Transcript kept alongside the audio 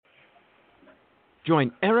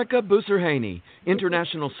Join Ericka Boussarhane,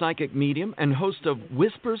 international psychic medium and host of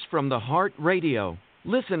Whispers from the Heart Radio.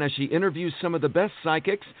 Listen as she interviews some of the best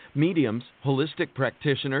psychics, mediums, holistic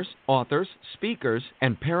practitioners, authors, speakers,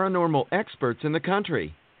 and paranormal experts in the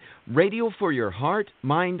country. Radio for your heart,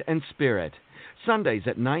 mind, and spirit. Sundays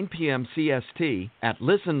at 9 p.m. CST at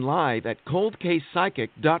Listen Live at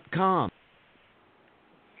coldcasepsychic.com.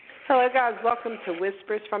 Hello, guys. Welcome to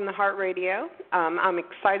Whispers from the Heart Radio. I'm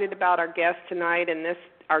excited about our guest tonight, and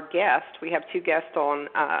we have two guests on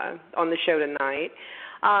the show tonight.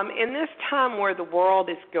 In this time where the world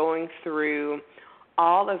is going through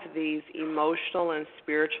all of these emotional and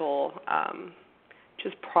spiritual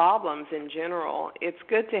just problems in general, it's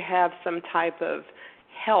good to have some type of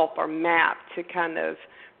help or map to kind of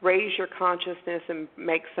raise your consciousness and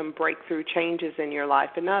make some breakthrough changes in your life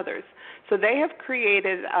and others. So they have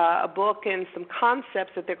created a book and some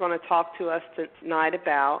concepts that they're going to talk to us tonight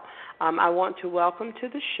about. I want to welcome to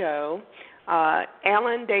the show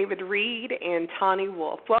Alan David Reed and Tani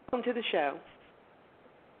Wolf. Welcome to the show.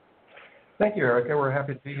 Thank you, Ericka. We're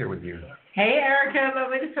happy to be here with you. Hey, Ericka.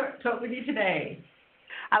 Lovely to talk with you today.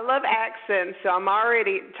 I love accents, so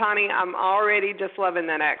Tani, I'm already just loving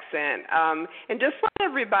that accent. And just let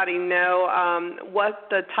everybody know what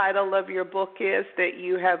the title of your book is that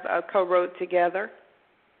you have co-wrote together.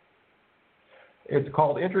 It's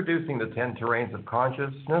called Introducing the 10 Terrains of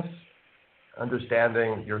Consciousness,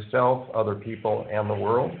 Understanding Yourself, Other People, and the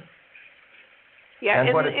World. Yeah,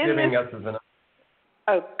 and what it's giving us is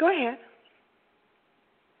Oh, go ahead.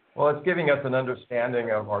 Well, it's giving us an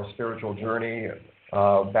understanding of our spiritual journey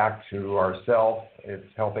back to ourself. It's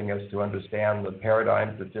helping us to understand the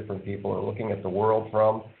paradigms that different people are looking at the world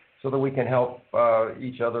from, so that we can help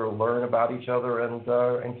each other learn about each other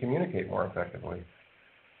and communicate more effectively.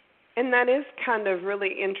 And that is kind of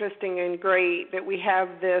really interesting and great that we have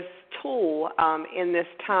this tool in this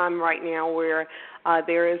time right now where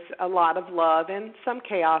there is a lot of love and some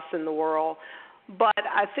chaos in the world. But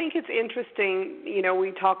I think it's interesting,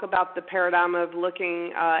 we talk about the paradigm of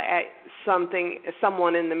looking at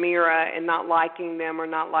someone in the mirror and not liking them or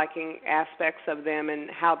not liking aspects of them and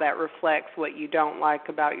how that reflects what you don't like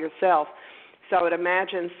about yourself. So I would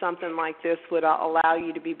imagine something like this would allow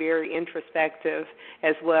you to be very introspective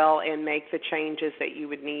as well and make the changes that you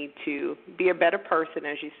would need to be a better person,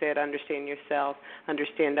 as you said, understand yourself,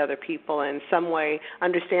 understand other people, and in some way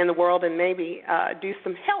understand the world and maybe do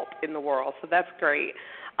some help in the world. So that's great.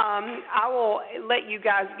 I will let you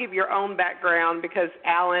guys give your own background because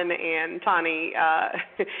Alan and Tani,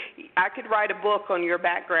 I could write a book on your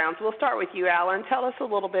backgrounds. We'll start with you, Alan. Tell us a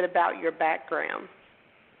little bit about your background.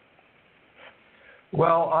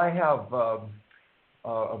 Well, I have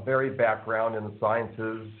a varied background in the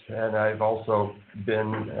sciences, and I've also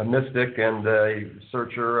been a mystic and a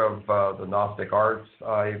searcher of the Gnostic arts.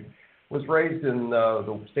 I was raised in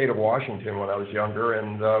the state of Washington when I was younger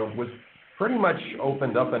and was pretty much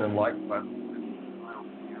opened up and enlightened by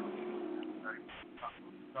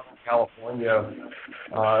Southern California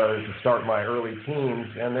to start my early teens,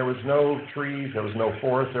 and there was no trees, there was no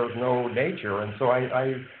forest, there was no nature, and so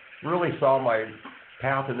I really saw my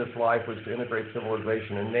path in this life was to integrate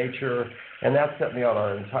civilization and nature, and that set me on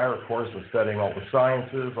an entire course of studying all the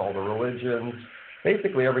sciences, all the religions,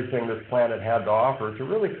 basically everything this planet had to offer to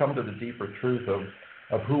really come to the deeper truth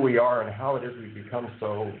of who we are and how it is we become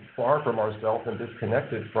so far from ourselves and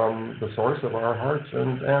disconnected from the source of our hearts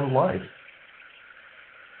and life.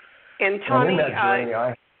 And Tani, in that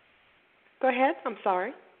journey, go ahead, I'm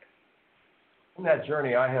sorry. In that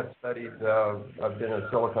journey, I have studied, I've been a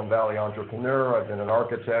Silicon Valley entrepreneur, I've been an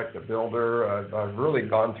architect, a builder, I've really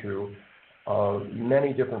gone through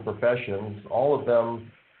many different professions, all of them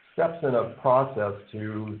steps in a process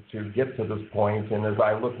to get to this point, and as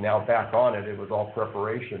I look now back on it, it was all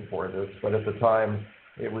preparation for this, but at the time,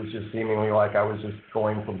 it was just seemingly like I was just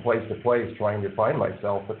going from place to place trying to find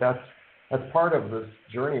myself, but that's part of this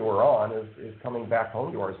journey we're on, is coming back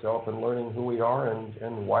home to ourselves and learning who we are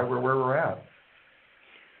and why we're where we're at.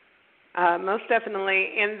 Most definitely.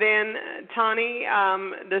 And then, Tani,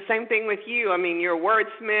 the same thing with you. I mean, you're a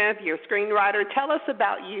wordsmith, you're a screenwriter. Tell us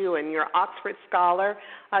about you and you're an Oxford scholar.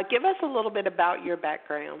 Give us a little bit about your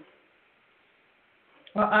background.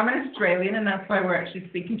 Well, I'm an Australian, and that's why we're actually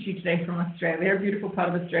speaking to you today from Australia, a beautiful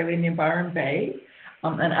part of Australia near Byron Bay.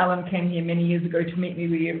 And Alan came here many years ago to meet me.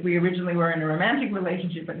 We originally were in a romantic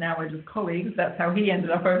relationship, but now we're just colleagues. That's how he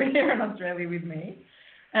ended up over here in Australia with me.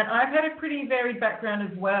 And I've had a pretty varied background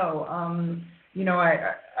as well.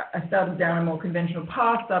 I started down a more conventional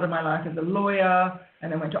path, started my life as a lawyer,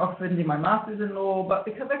 and then went to Oxford and did my master's in law. But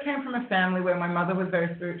because I came from a family where my mother was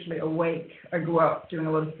very spiritually awake, I grew up doing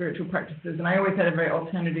a lot of spiritual practices, and I always had a very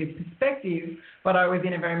alternative perspective, but I was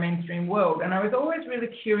in a very mainstream world. And I was always really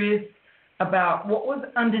curious about what was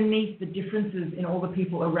underneath the differences in all the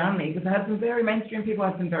people around me, because I had some very mainstream people, I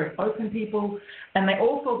had some very open people, and they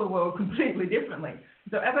all saw the world completely differently.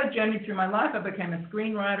 So as I journeyed through my life, I became a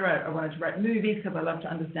screenwriter. I wanted to write movies because I love to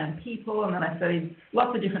understand people, and then I studied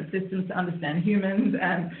lots of different systems to understand humans,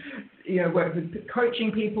 and worked with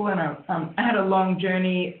coaching people. And I had a long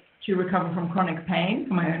journey to recover from chronic pain,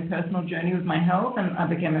 for my own personal journey with my health, and I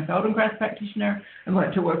became a Feldenkrais practitioner and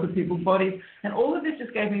learned to work with people's bodies. And all of this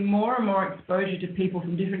just gave me more and more exposure to people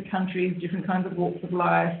from different countries, different kinds of walks of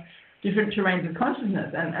life, different terrains of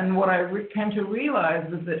consciousness. And what I came to realize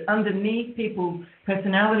was that underneath people's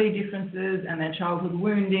personality differences and their childhood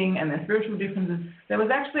wounding and their spiritual differences, there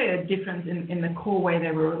was actually a difference in the core way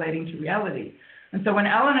they were relating to reality. And so when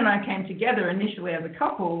Alan and I came together initially as a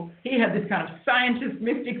couple, he had this kind of scientist,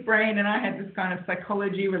 mystic brain, and I had this kind of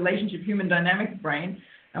psychology, relationship, human dynamics brain.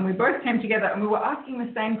 And we both came together and we were asking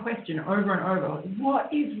the same question over and over.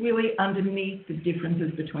 What is really underneath the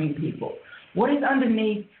differences between people? What is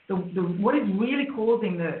underneath, what is really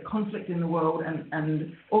causing the conflict in the world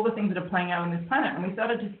and all the things that are playing out on this planet? And we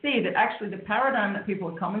started to see that actually the paradigm that people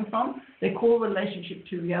are coming from, their core relationship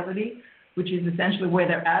to reality, which is essentially where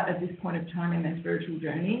they're at this point of time in their spiritual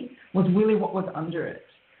journey, was really what was under it.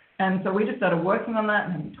 And so we just started working on that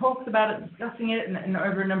and having talks about it, discussing it, and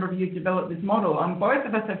over a number of years developed this model. And both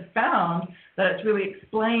of us have found that it's really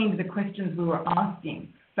explained the questions we were asking.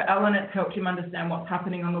 For Alan, it's helped him understand what's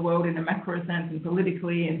happening on the world in a macro sense, and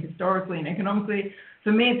politically and historically and economically.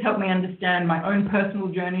 For me, it's helped me understand my own personal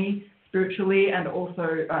journey spiritually, and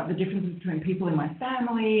also the differences between people in my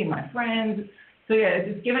family and my friends. So yeah,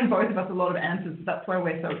 it's given both of us a lot of answers. That's why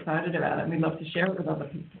we're so excited about it, and we'd love to share it with other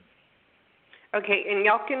people. Okay, and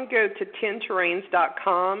y'all can go to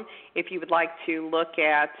 10terrains.com if you would like to look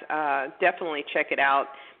at, definitely check it out.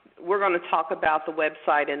 We're going to talk about the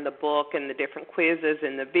website and the book and the different quizzes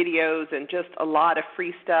and the videos and just a lot of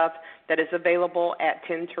free stuff that is available at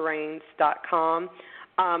 10terrains.com.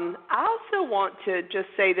 I also want to just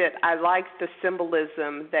say that I like the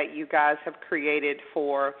symbolism that you guys have created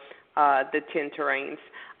for the 10 terrains.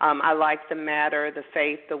 I like the matter, the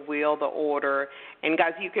faith, the wheel, the order. And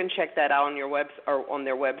guys, you can check that out on your on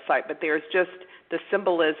their website. But there's just the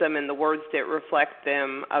symbolism and the words that reflect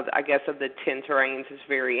them of the 10 terrains is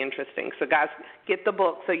very interesting. So guys, get the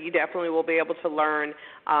book so you definitely will be able to learn.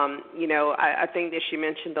 I think that she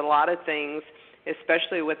mentioned a lot of things,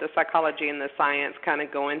 especially with the psychology and the science kind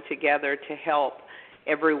of going together to help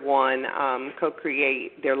everyone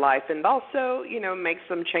co-create their life, and also, make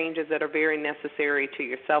some changes that are very necessary to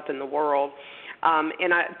yourself and the world.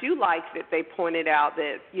 And I do like that they pointed out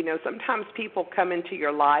that, sometimes people come into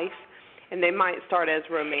your life and they might start as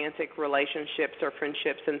romantic relationships or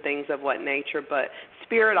friendships and things of what nature, but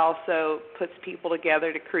Spirit also puts people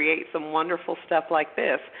together to create some wonderful stuff like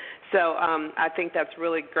this. So I think that's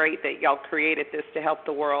really great that y'all created this to help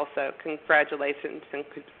the world, so congratulations and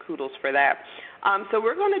kudos for that. So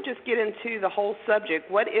we're going to just get into the whole subject.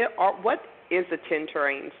 What is the 10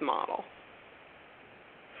 terrains model?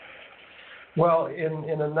 Well,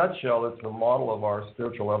 in a nutshell, it's a model of our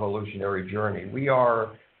spiritual evolutionary journey. We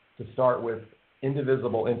are, to start with,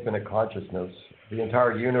 indivisible infinite consciousness. The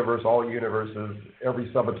entire universe, all universes, every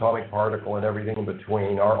subatomic particle and everything in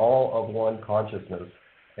between are all of one consciousness.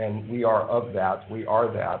 And we are of that. We are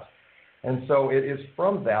that. And so it is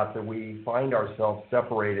from that we find ourselves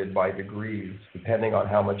separated by degrees, depending on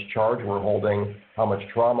how much charge we're holding, how much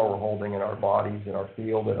trauma we're holding in our bodies, in our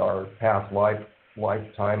field, in our past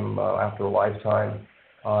lifetime, after lifetime,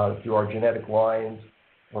 through our genetic lines,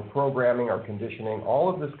 our programming, our conditioning. All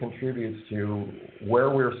of this contributes to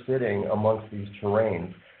where we're sitting amongst these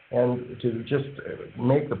terrains. And to just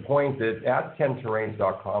make the point that at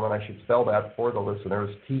 10terrains.com, and I should spell that for the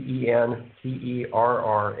listeners,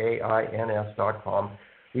 TENTERRAINS.com,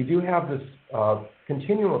 we do have this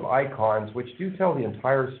continuum of icons which do tell the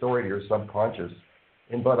entire story to your subconscious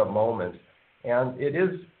in but a moment. And it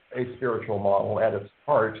is a spiritual model at its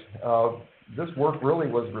heart. This work really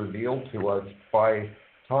was revealed to us by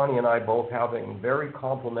Tani and I both having very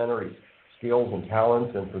complementary skills and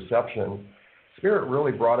talents and perceptions. Spirit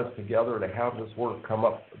really brought us together to have this work come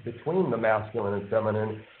up between the masculine and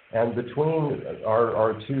feminine and between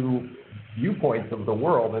our two viewpoints of the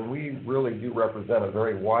world, and we really do represent a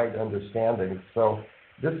very wide understanding. So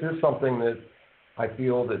this is something that I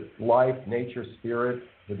feel that life, nature, spirit,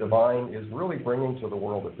 the divine is really bringing to the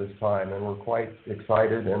world at this time, and we're quite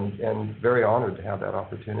excited and very honored to have that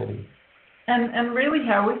opportunity. And really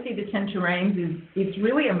how we see the 10 terrains is it's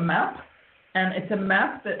really a map, and it's a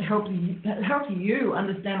map that helps you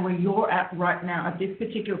understand where you're at right now at this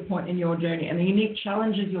particular point in your journey and the unique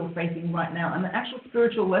challenges you're facing right now and the actual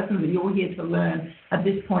spiritual lessons that you're here to learn at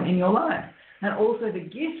this point in your life. And also the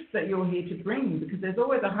gifts that you're here to bring, because there's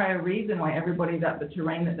always a higher reason why everybody's at the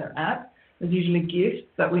terrain that they're at. There's usually gifts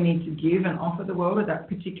that we need to give and offer the world at that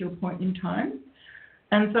particular point in time.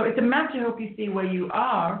 And so it's a map to help you see where you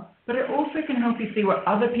are, but it also can help you see where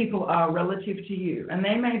other people are relative to you. And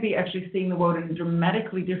they may be actually seeing the world in a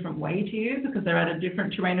dramatically different way to you because they're at a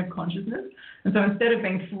different terrain of consciousness. And so instead of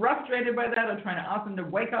being frustrated by that or trying to ask them to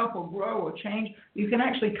wake up or grow or change, you can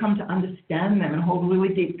actually come to understand them and hold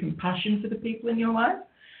really deep compassion for the people in your life.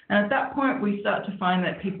 And at that point, we start to find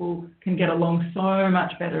that people can get along so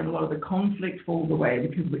much better and a lot of the conflict falls away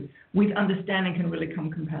because with understanding can really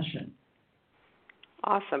come compassion.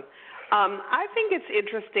 Awesome. I think it's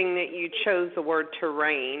interesting that you chose the word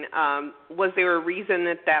terrain. Was there a reason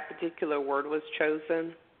that that particular word was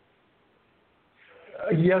chosen?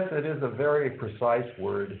 Yes, it is a very precise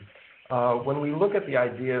word. When we look at the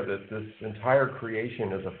idea that this entire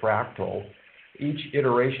creation is a fractal, each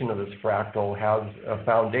iteration of this fractal has a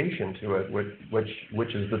foundation to it,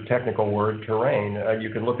 which is the technical word terrain. You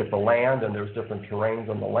can look at the land, and there's different terrains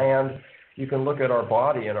on the land. You can look at our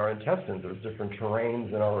body and our intestines. There's different terrains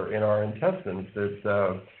in our intestines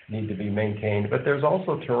that need to be maintained. But there's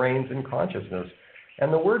also terrains in consciousness.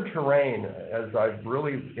 And the word terrain, as I've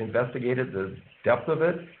really investigated the depth of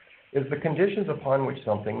it, is the conditions upon which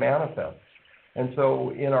something manifests. And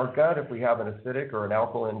so in our gut, if we have an acidic or an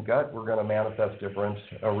alkaline gut, we're going to manifest different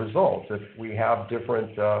results. If we have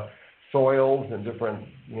different soils and different,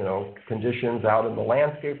 conditions out in the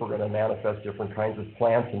landscape, we're going to manifest different kinds of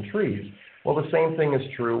plants and trees. Well, the same thing is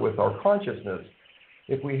true with our consciousness.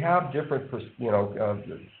 If we have different,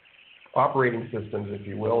 operating systems, if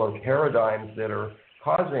you will, or paradigms that are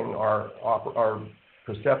causing our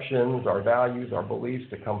perceptions, our values, our beliefs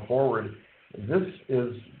to come forward, this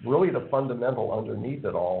is really the fundamental underneath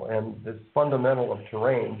it all. And this fundamental of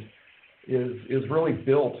terrain is really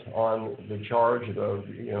built on the charge,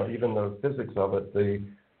 even the physics of it, the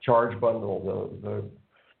charge bundle, the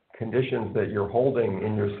conditions that you're holding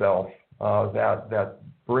in yourself that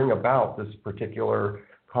bring about this particular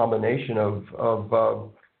combination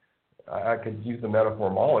of I could use the metaphor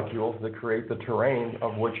molecules that create the terrain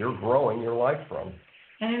of which you're growing your life from.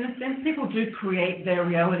 And in a sense, people do create their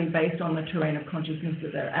reality based on the terrain of consciousness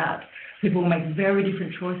that they're at. People make very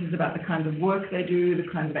different choices about the kinds of work they do, the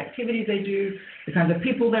kinds of activities they do, the kinds of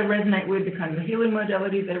people they resonate with, the kinds of healing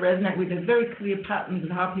modalities they resonate with. There's very clear patterns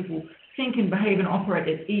of how people think and behave and operate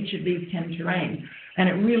at each of these 10 terrains. And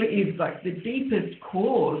it really is like the deepest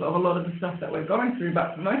cause of a lot of the stuff that we're going through,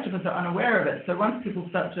 but most of us are unaware of it. So once people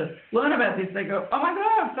start to learn about this, they go, oh my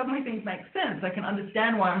God, suddenly things make sense. I can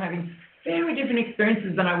understand why I'm having very different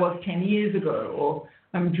experiences than I was 10 years ago, or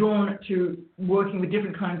I'm drawn to working with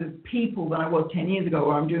different kinds of people than I was 10 years ago,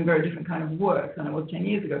 or I'm doing very different kind of work than I was 10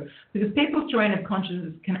 years ago. Because people's terrain of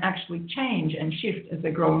consciousness can actually change and shift as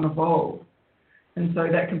they grow and evolve. And so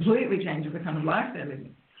that completely changes the kind of life they're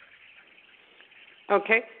living.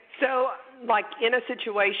 Okay. So, like in a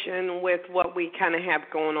situation with what we kind of have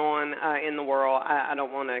going on in the world, I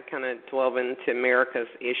don't want to kind of delve into America's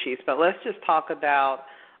issues, but let's just talk about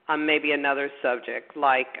maybe another subject,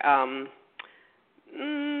 like I'm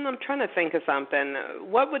trying to think of something.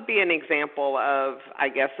 What would be an example of, I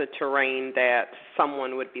guess, a terrain that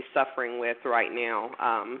someone would be suffering with right now?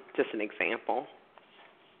 Just an example.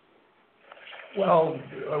 Well,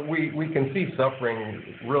 we can see suffering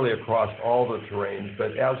really across all the terrains,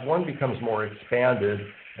 but as one becomes more expanded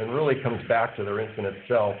and really comes back to their infinite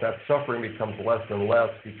self, that suffering becomes less and less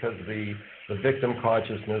because the victim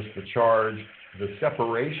consciousness, the charge, the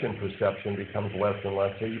separation perception becomes less and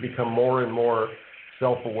less. So you become more and more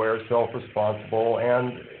self-aware, self-responsible,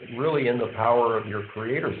 and really in the power of your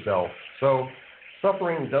creator self. So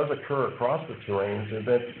suffering does occur across the terrains, and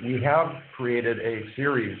that we have created a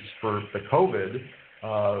series for the COVID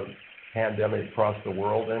pandemic across the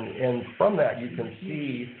world, and from that you can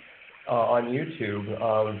see on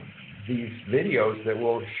YouTube these videos that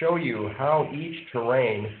will show you how each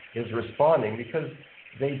terrain is responding, because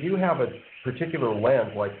they do have a particular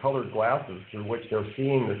lens, like colored glasses, through which they're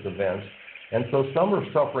seeing this event. And so some are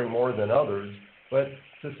suffering more than others, but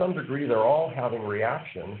to some degree they're all having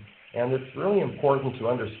reaction. And it's really important to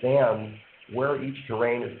understand where each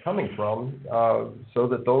terrain is coming from so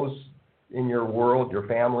that those in your world, your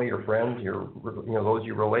family, your friends, those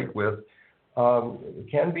you relate with,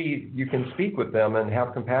 you can speak with them and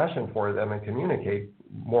have compassion for them and communicate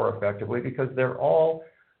more effectively because they're all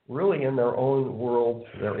really in their own world.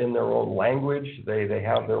 They're in their own language. They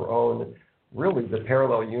have their own, really, the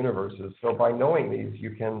parallel universes. So by knowing these,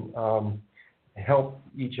 you can help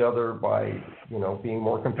each other by, being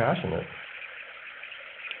more compassionate.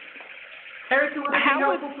 Ericka, would it be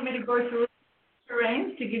helpful for me to go through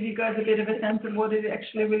terrains to give you guys a bit of a sense of what it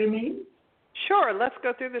actually really means? Sure, let's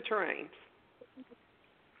go through the terrains.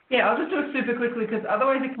 Yeah, I'll just do it super quickly because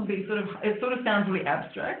otherwise it can be it sort of sounds really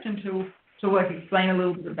abstract until I explain a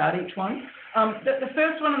little bit about each one. The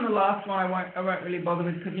first one and the last one I won't really bother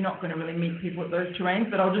with because you're not going to really meet people at those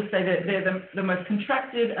terrains, but I'll just say that they're the most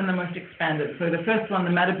contracted and the most expanded. So the first one,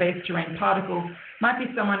 the matter-based terrain particle, might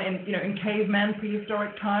be someone in caveman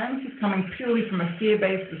prehistoric times who's coming purely from a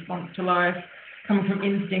fear-based response to life, coming from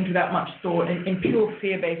instinct without much thought, in pure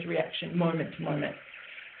fear-based reaction, moment to moment.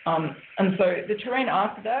 And so the terrain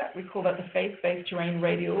after that, we call that the faith-based terrain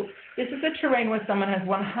radial. This is a terrain where someone has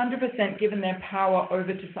 100% given their power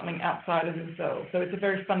over to something outside of themselves. So it's a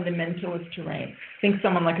very fundamentalist terrain. Think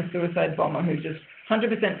someone like a suicide bomber who's just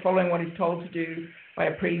 100% following what he's told to do by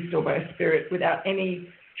a priest or by a spirit without any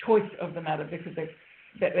choice of the matter because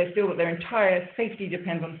they feel that their entire safety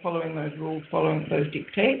depends on following those rules, following those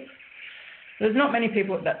dictates. There's not many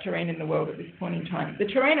people at that terrain in the world at this point in time. The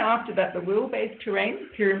terrain after that, the will-based terrain,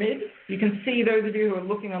 pyramid, you can see those of you who are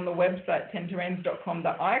looking on the website, 10terrains.com,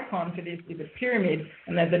 the icon for this is a pyramid,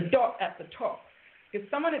 and there's a dot at the top. If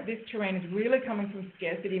someone at this terrain is really coming from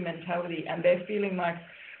scarcity mentality and they're feeling like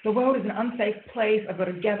the world is an unsafe place, I've got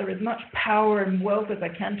to gather as much power and wealth as I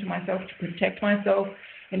can to myself to protect myself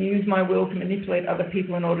and use my will to manipulate other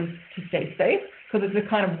people in order to stay safe, because it's a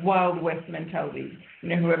kind of Wild West mentality.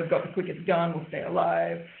 Whoever's got the quickest gun will stay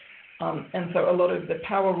alive. And so a lot of the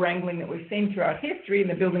power wrangling that we've seen throughout history and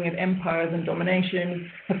the building of empires and domination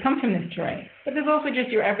has come from this terrain. But there's also just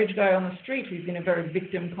your average guy on the street who's in a very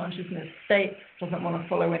victim consciousness state, doesn't want to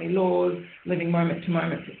follow any laws, living moment to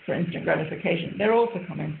moment for instant gratification. They're also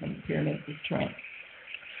coming from the pyramid, this terrain.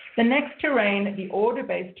 The next terrain, the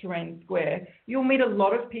order-based terrain square, you'll meet a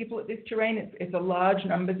lot of people at this terrain. It's a large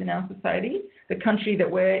numbers in our society. The country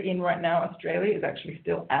that we're in right now, Australia, is actually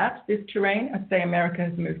still at this terrain. I'd say America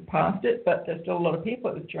has moved past it, but there's still a lot of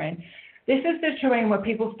people at this terrain. This is the terrain where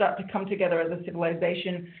people start to come together as a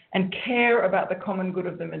civilization and care about the common good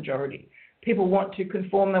of the majority. People want to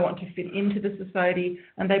conform, they want to fit into the society,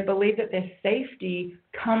 and they believe that their safety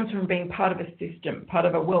comes from being part of a system, part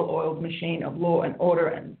of a well-oiled machine of law and order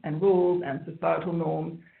and rules and societal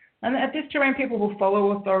norms. And at this terrain, people will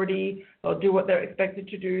follow authority, they'll do what they're expected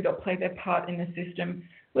to do, they'll play their part in the system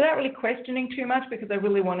without really questioning too much because they're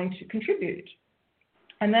really wanting to contribute.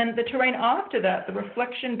 And then the terrain after that, the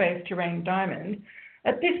reflection-based terrain diamond,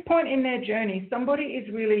 at this point in their journey, somebody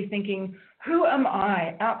is really thinking, who am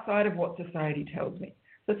I outside of what society tells me?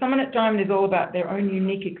 So someone at diamond is all about their own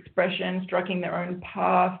unique expression, striking their own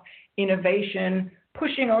path, innovation,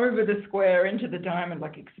 pushing over the square into the diamond,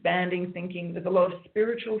 like expanding thinking. There's a lot of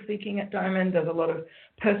spiritual seeking at diamond. There's a lot of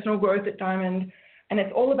personal growth at diamond. And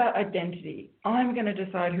it's all about identity. I'm going to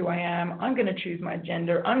decide who I am. I'm going to choose my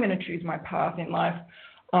gender. I'm going to choose my path in life.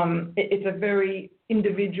 It's a very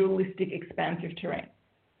individualistic, expansive terrain.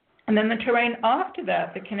 And then the terrain after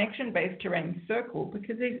that, the connection-based terrain circle,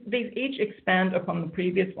 because these each expand upon the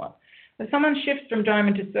previous one. If someone shifts from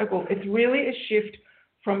diamond to circle, it's really a shift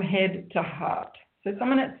from head to heart. So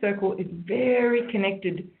someone at circle is very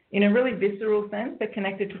connected in a really visceral sense. They're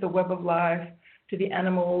connected to the web of life, to the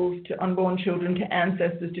animals, to unborn children, to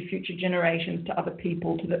ancestors, to future generations, to other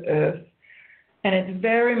people, to the earth. And it's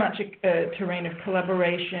very much a terrain of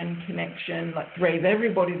collaboration, connection, like raise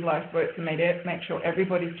everybody's lifeboats and make sure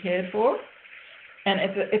everybody's cared for. And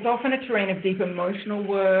it's often a terrain of deep emotional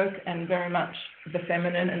work and very much the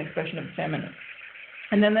feminine, an expression of the feminine.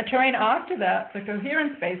 And then the terrain after that, the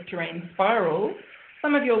coherence-based terrain spiral,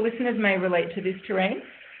 some of your listeners may relate to this terrain.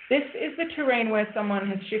 This is the terrain where someone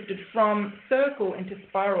has shifted from circle into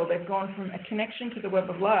spiral. They've gone from a connection to the web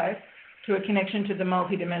of life to a connection to the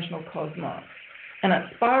multidimensional cosmos. And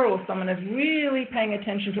at spiral, someone is really paying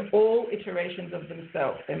attention to all iterations of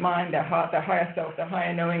themselves, their mind, their heart, their higher self, their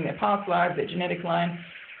higher knowing, their past lives, their genetic line.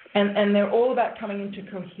 And they're all about coming into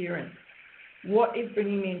coherence. What is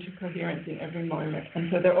bringing me into coherence in every moment? And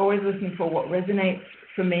so they're always listening for what resonates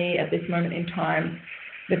for me at this moment in time.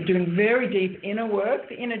 They're doing very deep inner work.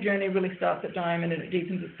 The inner journey really starts at diamond and it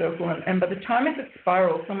deepens at circle. And by the time it's at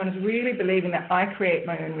spiral, someone is really believing that I create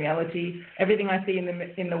my own reality. Everything I see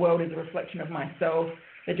in the world is a reflection of myself.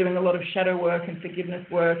 They're doing a lot of shadow work and forgiveness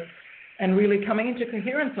work. and really coming into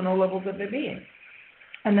coherence on all levels of their being.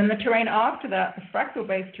 And then the terrain after that, the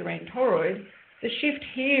fractal-based terrain, toroid, the shift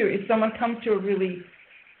here is someone comes to a really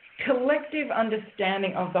collective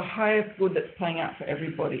understanding of the highest good that's playing out for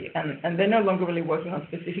everybody. And they're no longer really working on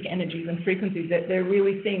specific energies and frequencies. They're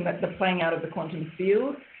really seeing that the playing out of the quantum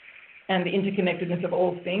field and the interconnectedness of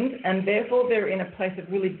all things, and therefore they're in a place of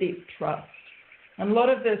really deep trust. And a lot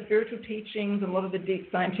of the spiritual teachings and a lot of the deep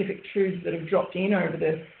scientific truths that have dropped in over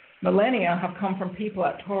the millennia have come from people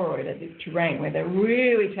at toroid, at this terrain, where they're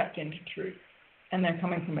really tapped into truth, and they're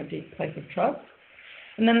coming from a deep place of trust.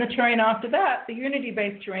 And then the terrain after that, the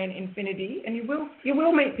unity-based terrain, infinity, and you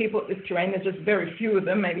will meet people at this terrain. There's just very few of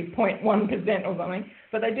them, maybe 0.1% or something,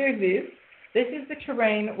 but they do exist. This is the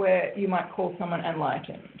terrain where you might call someone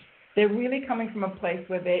enlightened. They're really coming from a place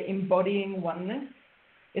where they're embodying oneness.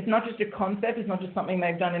 It's not just a concept. It's not just something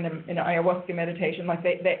they've done in an ayahuasca meditation. Like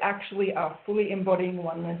they actually are fully embodying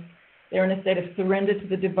oneness. They're in a state of surrender to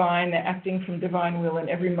the divine. They're acting from divine will in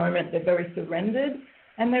every moment. They're very surrendered.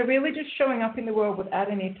 And they're really just showing up in the world without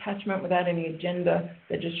any attachment, without any agenda.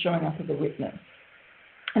 They're just showing up as a witness.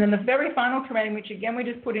 And then the very final terrain, which again we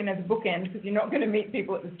just put in as a bookend because you're not going to meet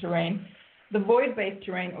people at this terrain, the void-based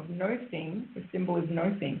terrain of no thing, the symbol is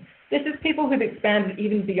no thing. This is people who've expanded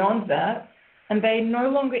even beyond that, and they no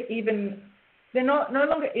longer even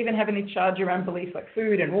have any charge around beliefs like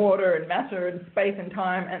food and water and matter and space and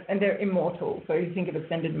time, and they're immortal. So you think of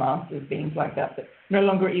ascended masters, beings like that no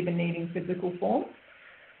longer even needing physical form.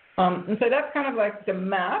 And so that's kind of like the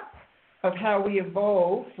map of how we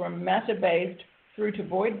evolve from matter-based through to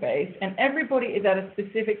void-based, and everybody is at a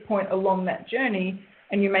specific point along that journey,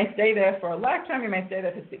 and you may stay there for a lifetime, you may stay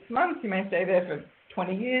there for 6 months, you may stay there for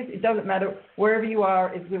 20 years. It doesn't matter. Wherever you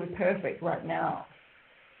are is really perfect right now.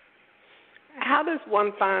 How does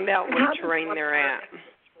one find out what terrain they're at?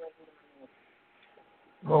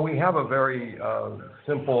 Well, we have a very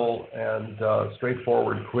simple and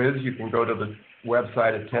straightforward quiz. You can go to the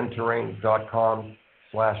website at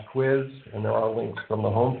 10terrains.com/quiz, and there are links from the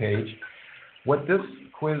homepage. What this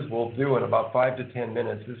quiz will do in about 5 to 10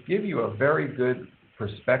 minutes is give you a very good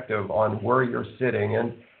perspective on where you're sitting.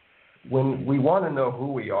 And when we want to know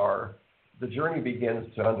who we are, the journey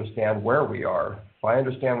begins to understand where we are. By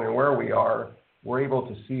understanding where we are, we're able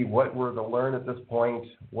to see what we're to learn at this point,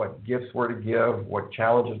 what gifts we're to give, what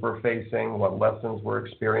challenges we're facing, what lessons we're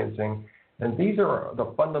experiencing. And these are the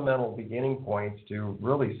fundamental beginning points to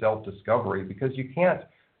really self-discovery, because you can't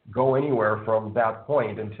go anywhere from that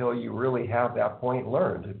point until you really have that point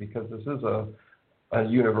learned, because this is a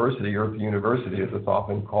university, Earth University as it's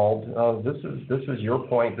often called. This is your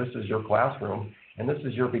point, this is your classroom, and this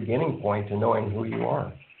is your beginning point to knowing who you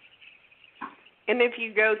are. And if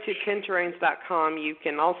you go to 10terrains.com, you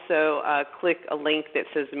can also click a link that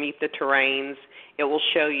says Meet the Terrains. It will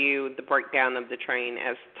show you the breakdown of the trains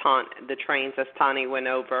as Tani went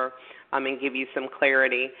over, and give you some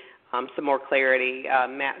clarity, some more clarity,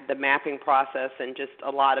 the mapping process, and just a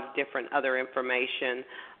lot of different other information,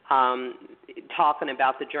 talking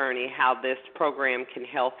about the journey, how this program can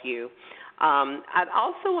help you. I'd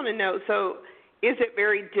also want to know, so is it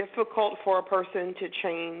very difficult for a person to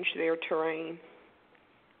change their terrain?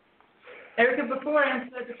 Ericka, before I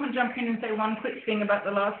answer, I just want to jump in and say one quick thing about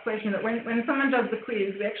the last question, that when someone does the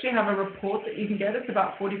quiz, we actually have a report that you can get. It's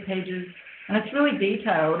about 40 pages, and it's really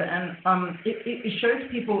detailed, and it shows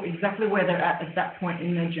people exactly where they're at that point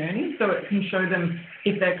in their journey. So it can show them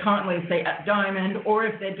if they're currently, say, at diamond, or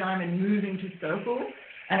if they're diamond moving to circle,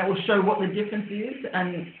 and it will show what the difference is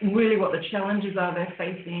and really what the challenges are they're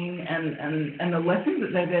facing, and the lessons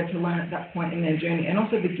that they're there to learn at that point in their journey, and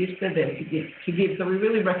also the gifts they're there to give. So we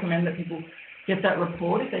really recommend that people get that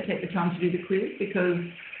report if they take the time to do the quiz, because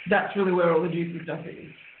that's really where all the juicy stuff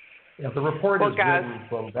is. Yeah, the report is written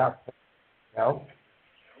from that point out.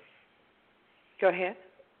 Go ahead.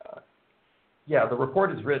 Yeah, the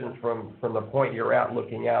report is written from the point you're at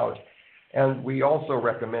looking out. And we also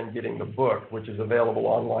recommend getting the book, which is available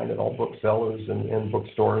online at all booksellers and in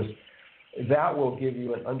bookstores. That will give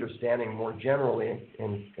you an understanding more generally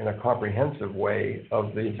in a comprehensive way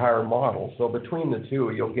of the entire model. So between the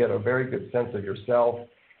two, you'll get a very good sense of yourself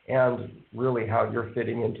and really how you're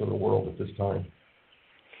fitting into the world at this time.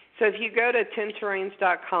 So if you go to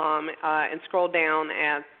 10terrains.com and scroll down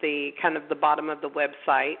at the kind of the bottom of the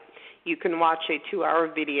website, you can watch a 2-hour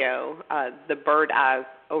video, the bird eye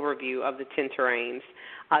overview of the 10 terrains.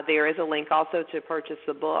 There is a link also to purchase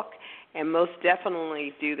the book, and most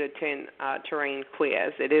definitely do the 10 terrain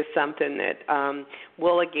quiz. It is something that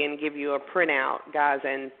will, again, give you a printout, guys,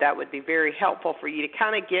 and that would be very helpful for you to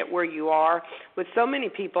kind of get where you are. With so many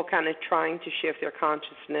people kind of trying to shift their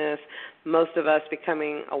consciousness, most of us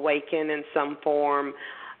becoming awakened in some form.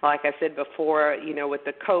 Like I said before, with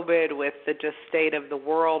the COVID, with the just state of the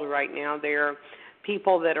world right now, there are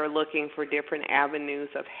people that are looking for different avenues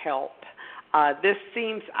of help. This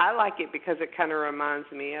seems, I like it because it kind of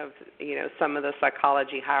reminds me of, some of the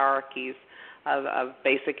psychology hierarchies of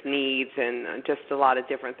basic needs and just a lot of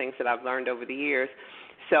different things that I've learned over the years.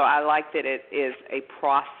 So I like that it is a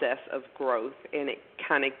process of growth, and it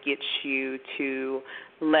kind of gets you to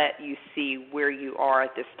let you see where you are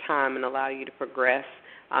at this time and allow you to progress.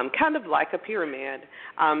 Kind of like a pyramid.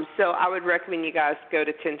 So I would recommend you guys go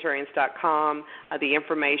to 10terrains.com. The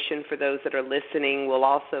information for those that are listening will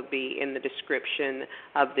also be in the description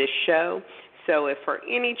of this show. So if for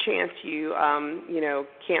any chance you,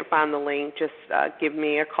 can't find the link, just give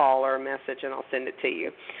me a call or a message and I'll send it to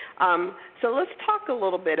you. So let's talk a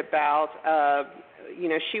little bit about,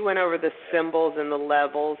 she went over the symbols and the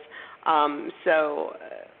levels.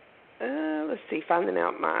 Let's see, finding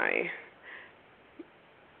out my...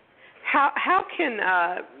 How can,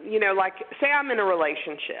 say I'm in a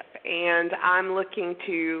relationship and I'm looking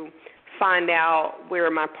to find out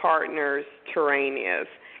where my partner's terrain is.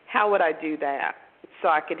 How would I do that so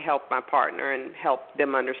I could help my partner and help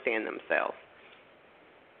them understand themselves?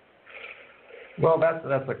 Well,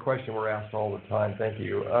 that's a question we're asked all the time. Thank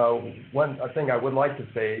you. One thing I would like to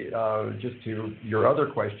say, just to your other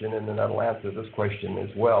question, and then that'll answer this question as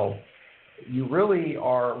well. You really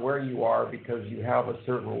are where you are because you have a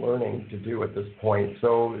certain learning to do at this point.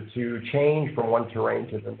 So to change from one terrain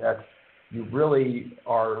to the next, you really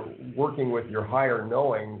are working with your higher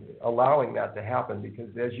knowing, allowing that to happen, because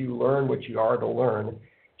as you learn what you are to learn,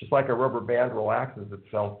 just like a rubber band relaxes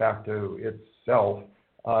itself back to itself,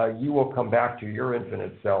 you will come back to your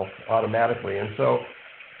infinite self automatically. And so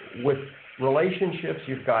with relationships,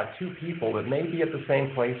 you've got two people that may be at the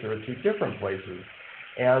same place or at two different places.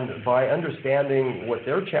 And by understanding what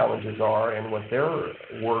their challenges are and what their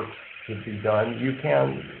work should be done, you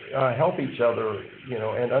can help each other,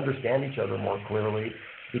 and understand each other more clearly,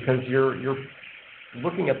 because you're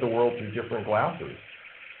looking at the world through different glasses.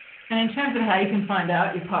 And in terms of how you can find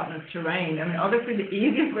out your partner's terrain, obviously the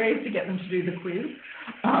easiest way is to get them to do the quiz.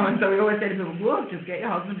 And so we always say to people, look, just get your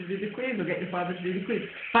husband to do the quiz or get your father to do the quiz.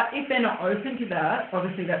 But if they're not open to that,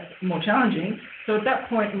 obviously that's more challenging. So at that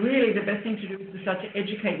point, really the best thing to do is to start to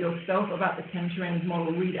educate yourself about the 10 terrains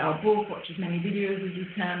model. Read our book, watch as many videos as you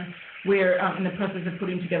can. We're in the process of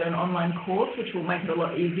putting together an online course, which will make it a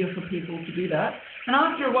lot easier for people to do that. And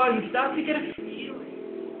after a while, you start to get a feeling.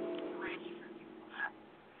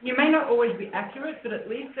 You may not always be accurate, but at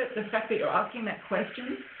least the fact that you're asking that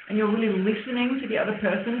question and you're really listening to the other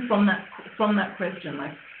person from that question, like,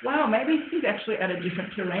 wow, maybe he's actually at a different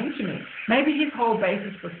terrain to me. Maybe his whole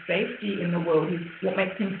basis for safety in the world, what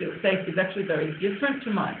makes him feel safe, is actually very different to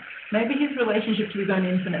mine. Maybe his relationship to his own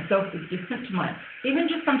infinite self is different to mine. Even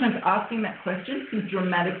just sometimes asking that question can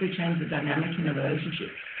dramatically change the dynamic in a relationship.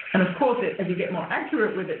 And of course, as you get more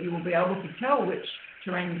accurate with it, you will be able to tell which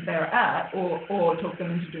terrain they're at, or talk them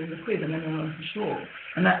into doing the quiz, and then you'll know for sure.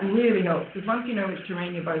 And that really helps, because once you know which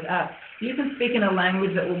terrain you're both at, you can speak in a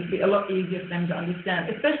language that will be a lot easier for them to understand,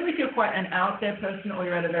 especially if you're quite an out-there person or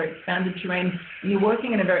you're at a very expanded terrain and you're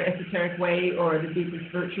working in a very esoteric way or at a deeply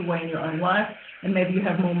spiritual way in your own life, and maybe you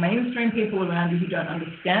have more mainstream people around you who don't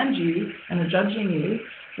understand you and are judging you.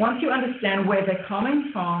 Once you understand where they're coming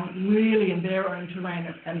from, really in their own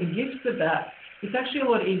terrain and the gifts of that, it's actually a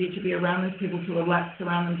lot easier to be around those people, to relax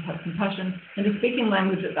around them, to have compassion, and to speak in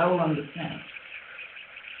language that they will understand.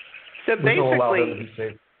 So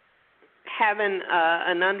basically, having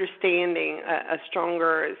an understanding, a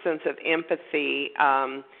stronger sense of empathy,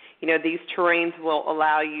 these terrains will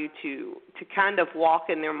allow you to kind of walk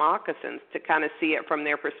in their moccasins, to kind of see it from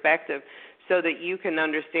their perspective, so that you can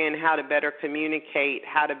understand how to better communicate,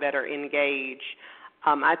 how to better engage.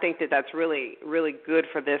 I think that's really, really good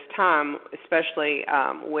for this time, especially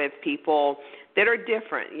with people that are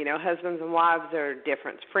different. Husbands and wives are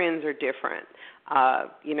different. Friends are different.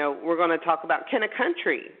 We're going to talk about, can a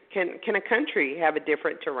country have a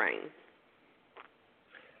different terrain?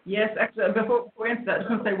 Yes, actually, before we answer that, I just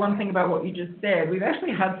want to say one thing about what you just said. We've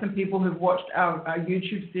actually had some people who've watched our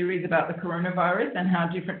YouTube series about the coronavirus and how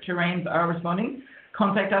different terrains are responding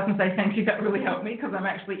contact us and say, thank you, that really helped me, because I'm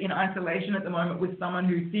actually in isolation at the moment with someone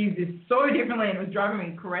who sees this so differently and it was driving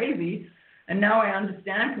me crazy. And now I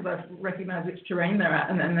understand because I've recognized which terrain they're at,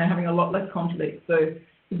 and they're having a lot less conflict. So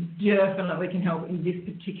it definitely can help in this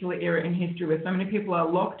particular era in history where so many people are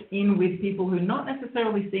locked in with people who are not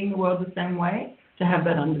necessarily seeing the world the same way, to have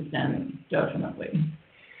that understanding, definitely.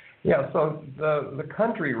 Yeah, so the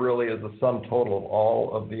country really is the sum total of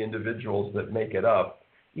all of the individuals that make it up.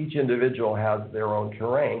 Each individual has their own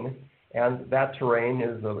terrain, and that terrain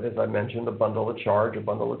is, as I mentioned, a bundle of charge, a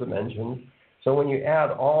bundle of dimensions. So when you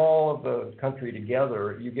add all of the country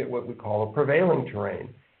together, you get what we call a prevailing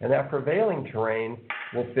terrain. And that prevailing terrain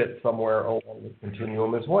will fit somewhere along the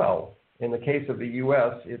continuum as well. In the case of the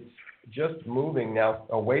U.S., it's just moving now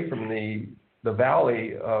away from the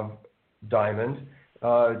valley of Diamond,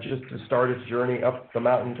 just to start its journey up the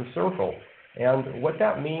mountain to Circle. And what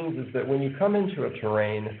that means is that when you come into a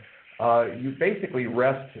terrain, you basically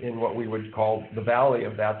rest in what we would call the valley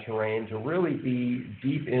of that terrain to really be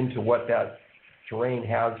deep into what that terrain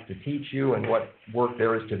has to teach you and what work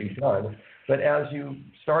there is to be done. But as you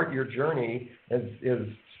start your journey, as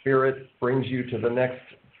spirit brings you to the next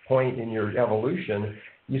point in your evolution,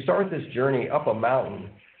 you start this journey up a mountain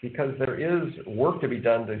because there is work to be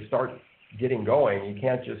done to start getting going. You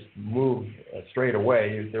can't just move straight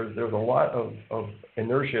away. There's a lot of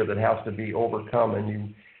inertia that has to be overcome,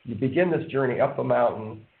 and you begin this journey up the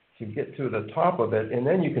mountain to get to the top of it, and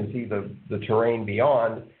then you can see the terrain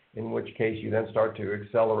beyond, in which case you then start to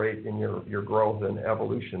accelerate in your growth and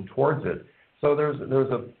evolution towards it. So there's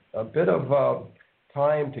a bit of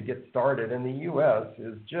time to get started, and the U.S.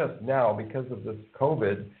 is just now, because of this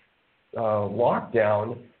COVID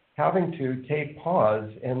lockdown, having to take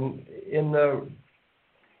pause. And in the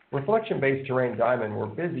reflection-based terrain Diamond, we're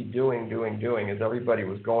busy doing as everybody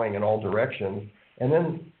was going in all directions, and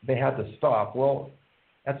then they had to stop. Well,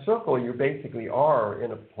 at Circle, you basically are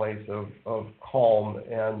in a place of calm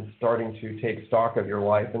and starting to take stock of your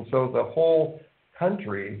life. And so the whole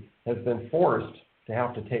country has been forced to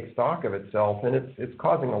have to take stock of itself, and it's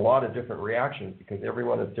causing a lot of different reactions because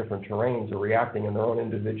everyone at different terrains are reacting in their own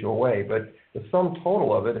individual way. But the sum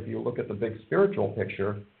total of it, if you look at the big spiritual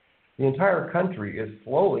picture, the entire country is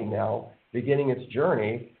slowly now beginning its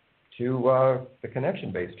journey to the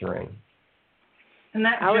connection-based terrain. And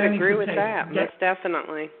that I would agree with that, most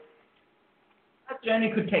definitely. That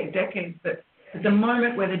journey could take decades, but the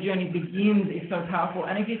moment where the journey begins is so powerful.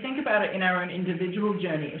 And if you think about it in our own individual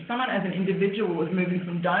journey, if someone as an individual was moving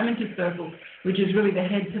from Diamond to Circle, which is really the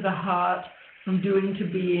head to the heart, from doing to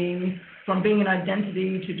being, from being an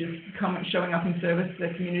identity to just showing up in service to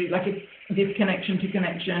the community, like it's disconnection to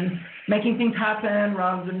connection, making things happen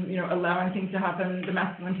rather than, allowing things to happen, the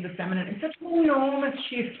masculine to the feminine. It's such an enormous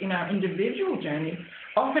shift in our individual journey.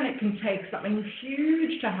 Often it can take something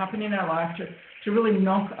huge to happen in our life to really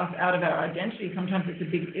knock us out of our identity. Sometimes it's a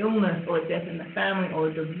big illness or a death in the family or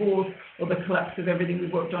a divorce or the collapse of everything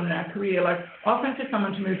we've worked on in our career. Like often for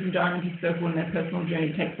someone to move from Diamond to Circle in their personal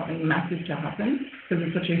journey takes something massive to happen because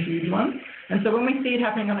it's such a huge one. And so when we see it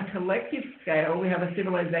happening on a collective scale, we have a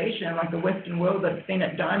civilization like the Western world that's been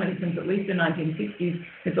at Diamond since at least the 1960s.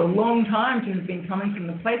 It's a long time to have been coming from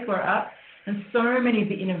the place we're at. And so many of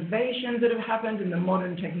the innovations that have happened and the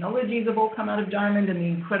modern technologies have all come out of Diamond, and the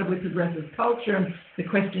incredibly progressive culture and the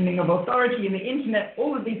questioning of authority and the internet,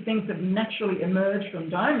 all of these things have naturally emerged from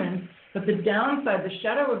Diamond. But the downside, the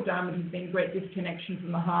shadow of Diamond has been great disconnection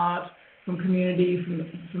from the heart, from community,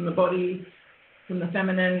 from the body, from the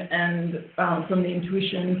feminine, and from the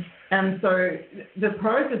intuition. And so the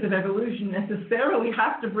process of evolution necessarily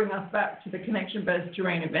has to bring us back to the connection-based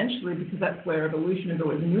terrain eventually, because that's where evolution is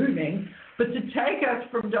always moving. But to take us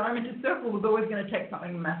from Diamond to Circle was always going to take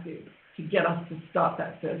something massive to get us to start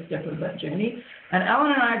that first step of that journey. And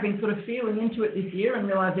Alan and I have been sort of feeling into it this year and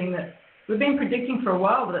realizing that we've been predicting for a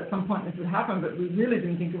while that at some point this would happen, but we really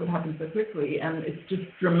didn't think it would happen so quickly. And it's just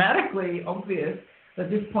dramatically obvious at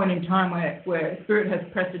this point in time where Spirit has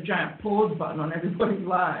pressed a giant pause button on everybody's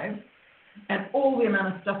lives, and all the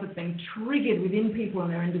amount of stuff that's been triggered within people in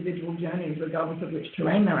their individual journeys, regardless of which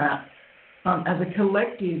terrain they're at, as a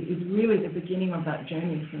collective is really the beginning of that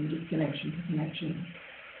journey from disconnection to connection.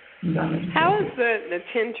 How is the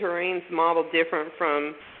 10 terrains model different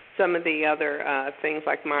from some of the other things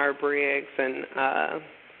like Myers-Briggs and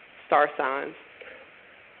star signs?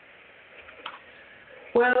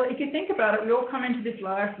 Well, if you think about it, we all come into this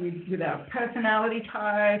life with our personality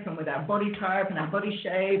type and with our body type and our body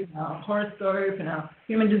shape and our horoscope and our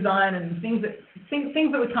human design and things that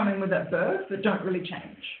we come in with at birth that don't really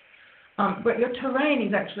change. But your terrain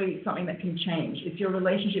is actually something that can change. It's your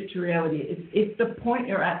relationship to reality. It's the point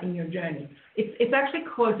you're at in your journey. It's actually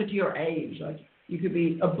closer to your age. Like you could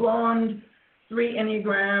be a blonde, 3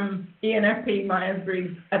 Enneagram, ENFP,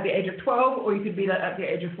 Myers-Briggs at the age of 12, or you could be that at the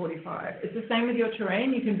age of 45. It's the same with your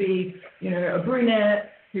terrain. You can be, a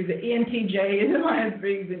brunette who's an ENTJ in the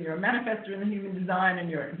Myers-Briggs, and you're a manifestor in the human design, and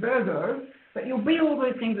you're at Virgo, but you'll be all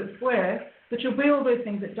those things at Square, but you'll be all those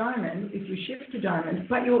things at Diamond if you shift to Diamond,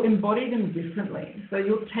 but you'll embody them differently. So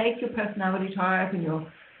you'll take your personality type and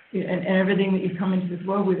and everything that you come into this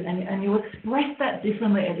world with, and you'll express that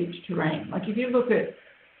differently at each terrain. Like if you look at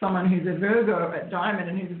someone who's a Virgo at Diamond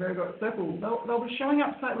and who's a Virgo at Circle, they'll be showing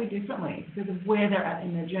up slightly differently because of where they're at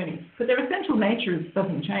in their journey. But their essential nature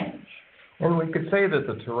doesn't change. And we could say that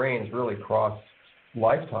the terrains really cross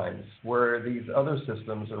lifetimes, where these other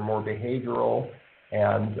systems are more behavioral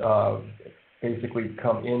and basically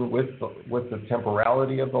come in with the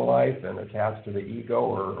temporality of the life and attached to the ego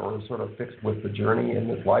or sort of fixed with the journey in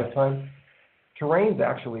this lifetime. Terrains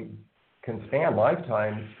actually can span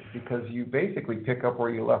lifetimes because you basically pick up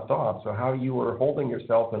where you left off. So how you were holding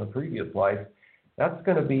yourself in a previous life, that's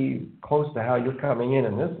going to be close to how you're coming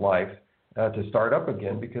in this life to start up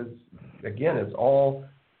again, because again,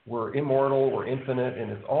 we're immortal, we're infinite,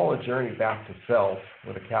 and it's all a journey back to self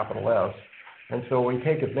with a capital S. And so we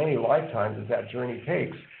take as many lifetimes as that journey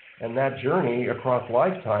takes, and that journey across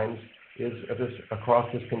lifetimes is across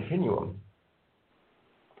this continuum.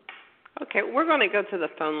 Okay, we're going to go to the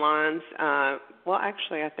phone lines. Well,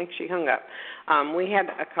 actually, I think she hung up. We had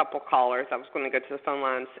a couple callers. I was going to go to the phone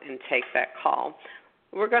lines and take that call.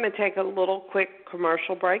 We're going to take a little quick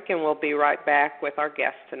commercial break, and we'll be right back with our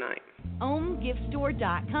guest tonight.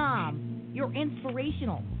 OhmGiftStore.com, your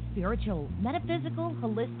inspirational, spiritual, metaphysical,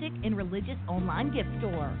 holistic, and religious online gift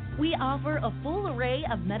store. We offer a full array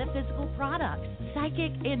of metaphysical products,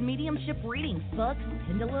 psychic and mediumship readings, books,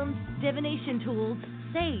 pendulums, divination tools,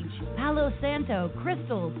 sage, Palo Santo,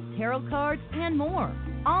 crystals, tarot cards, and more.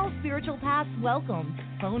 All spiritual paths welcome.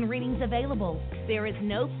 Phone readings available. There is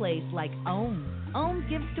no place like Ohm.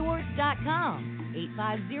 OhmGiftStore.com.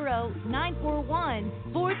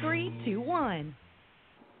 850-941-4321.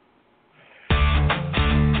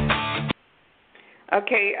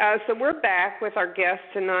 Okay, so we're back with our guests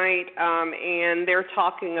tonight, and they're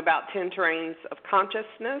talking about 10 terrains of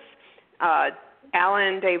consciousness,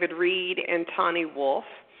 Alan David Reed and Tawny Wolf.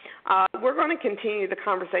 We're going to continue the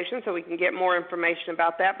conversation so we can get more information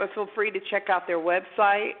about that, but feel free to check out their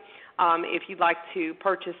website if you'd like to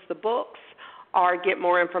purchase the books or get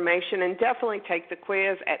more information, and definitely take the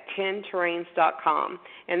quiz at 10terrains.com.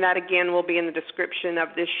 And that, again, will be in the description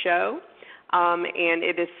of this show. And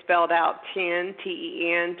it is spelled out 10,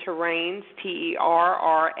 T-E-N, terrains,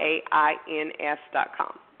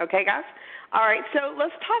 T-E-R-R-A-I-N-S.com. Okay, guys? All right, so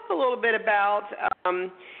let's talk a little bit about,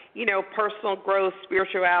 personal growth,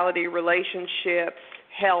 spirituality, relationships,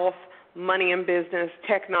 health, money and business,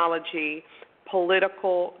 technology,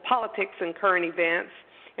 politics and current events,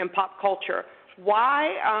 and pop culture.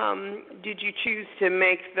 Why did you choose to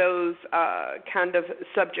make those kind of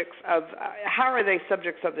subjects of, how are they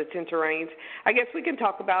subjects of the 10 terrains? I guess we can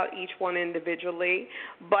talk about each one individually,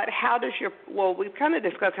 but how does we've kind of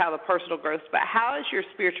discussed how the personal growth, but how is your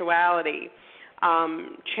spirituality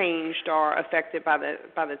changed or affected by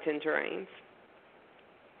the 10 terrains?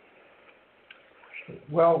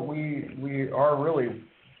 Well, we are really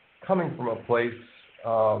coming from a place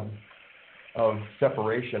of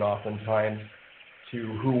separation oftentimes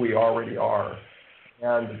to who we already are.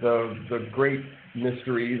 And the great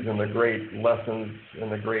mysteries and the great lessons and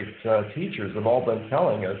the great teachers have all been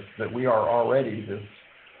telling us that we are already this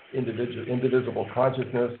indivisible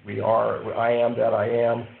consciousness. I am that I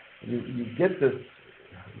am. You get this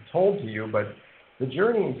told to you, but the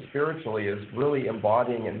journey spiritually is really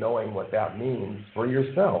embodying and knowing what that means for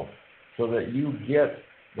yourself so that you get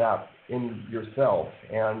that in yourself.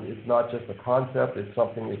 And it's not just a concept, it's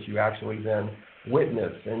something that you actually then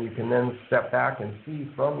witness, and you can then step back and see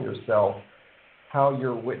from yourself how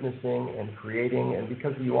you're witnessing and creating. And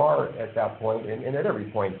because you are at that point, and at every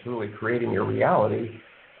point truly creating your reality,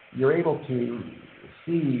 you're able to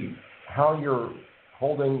see how you're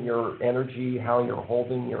holding your energy, how you're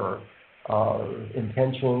holding your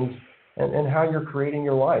intentions, and how you're creating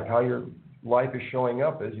your life, how your life is showing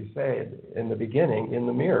up, as you said in the beginning, in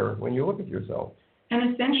the mirror when you look at yourself.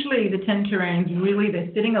 And essentially, the 10 terrains, really, they're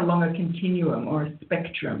sitting along a continuum or a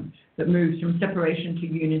spectrum that moves from separation to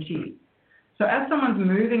unity. So as someone's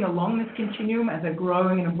moving along this continuum, as they're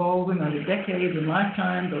growing and evolving over decades and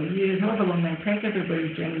lifetimes or years, however long they take,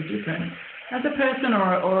 everybody's journey is different. As a person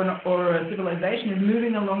or a civilization is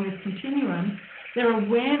moving along this continuum, their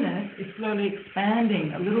awareness is slowly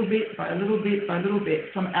expanding a little bit by little bit by little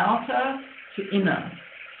bit, from outer to inner,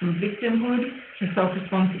 from victimhood to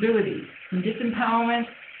self-responsibility, from disempowerment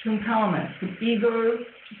to empowerment, from ego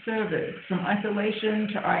to service, from isolation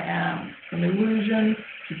to I am, from illusion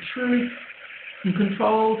to truth, from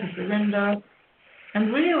control to surrender,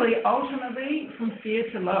 and really, ultimately, from fear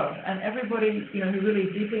to love. And everybody, who really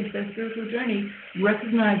is deeply into their spiritual journey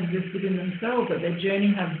recognizes this within themselves, that their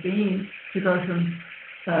journey has been to go from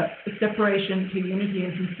separation to unity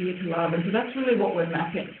and from fear to love. And so that's really what we're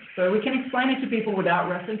mapping. So we can explain it to people without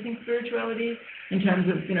referencing spirituality in terms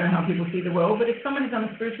of, how people see the world. But if someone is on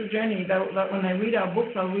a spiritual journey, that when they read our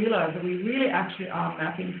books, they'll realize that we really actually are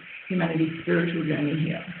mapping humanity's spiritual journey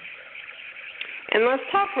here. And let's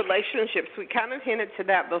talk relationships. We kind of hinted to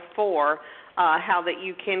that before, how that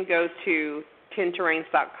you can go to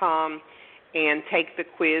tinterrains.com and take the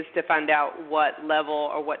quiz to find out what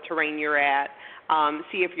level or what terrain you're at.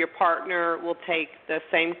 See if your partner will take the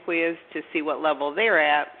same quiz to see what level they're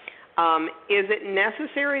at. Is it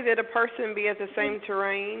necessary that a person be at the same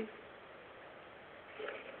terrain?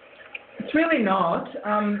 It's really not.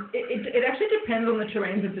 It actually depends on the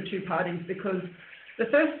terrains of the two parties, because the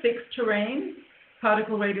first 6 terrains,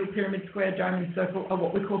 particle, radial, pyramid, square, diamond, circle, are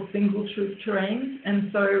what we call single truth terrains.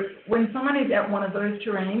 And so when someone is at one of those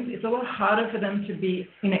terrains, it's a lot harder for them to be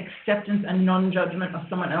in acceptance and non-judgment of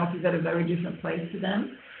someone else who's at a very different place to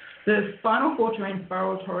them. The final 4 terrains,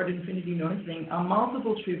 spiral, torrid, infinity, noising, are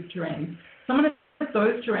multiple truth terrains. Someone at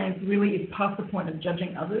those terrains really is past the point of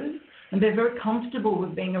judging others, and they're very comfortable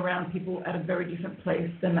with being around people at a very different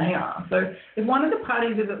place than they are. So if one of the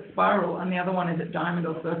parties is at spiral and the other one is at diamond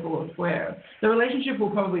or circle or square, the relationship will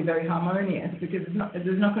probably be very harmonious, because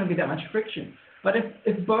there's not going to be that much friction. But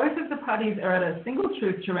if both of the parties are at a single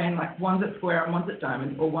truth terrain, like one's at square and one's at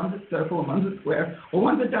diamond, or one's at circle and one's at square, or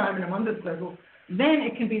one's at diamond and one's at circle, then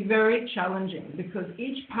it can be very challenging, because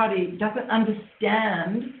each party doesn't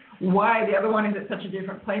understand why the other one is at such a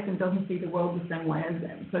different place and doesn't see the world the same way as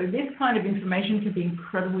them. So this kind of information can be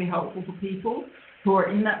incredibly helpful for people who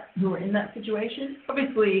are in that situation.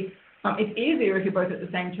 Obviously, it's easier if you're both at the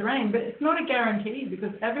same terrain, but it's not a guarantee,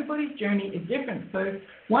 because everybody's journey is different. So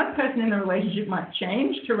one person in the relationship might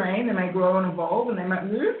change terrain, they may grow and evolve, and they might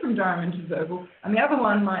move from diamond to circle, and the other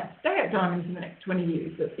one might stay at diamond for the next 20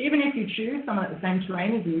 years. So even if you choose someone at the same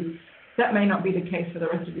terrain as you, that may not be the case for the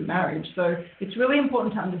rest of your marriage. So it's really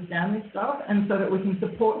important to understand this stuff, and so that we can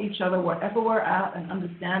support each other wherever we're at, and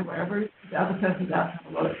understand wherever the other person's at,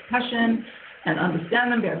 have a lot of passion, and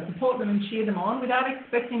understand them, be able to support them and cheer them on without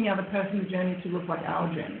expecting the other person's journey to look like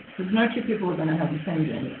our journey, because no two people are going to have the same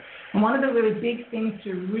journey. And one of the really big things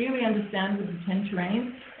to really understand with the 10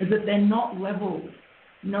 terrains is that they're not levels.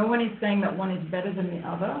 No one is saying that one is better than the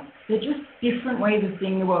other. They're just different ways of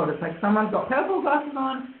seeing the world. It's like someone's got purple glasses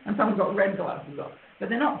on and someone's got red glasses on. But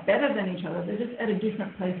they're not better than each other. They're just at a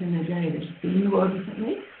different place in their journey. They're just seeing the world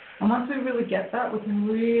differently. And once we really get that, we can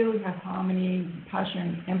really have harmony,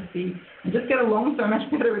 compassion, empathy, and just get along so much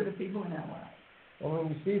better with the people in our lives. Well,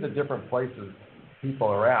 when you see the different places people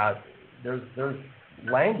are at, there's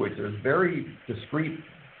language. There's very discrete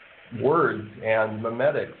words and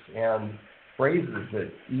memetics and phrases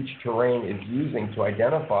that each terrain is using to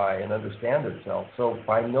identify and understand itself. So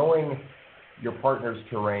by knowing your partner's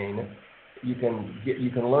terrain, you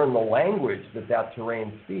can learn the language that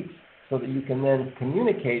terrain speaks, so that you can then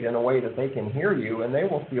communicate in a way that they can hear you, and they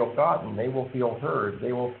will feel gotten, they will feel heard,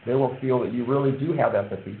 they will feel that you really do have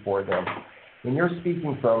empathy for them. When you're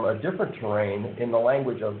speaking from a different terrain in the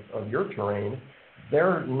language of your terrain,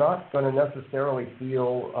 they're not going to necessarily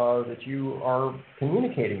feel that you are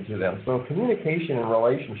communicating to them. So communication in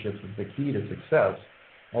relationships is the key to success,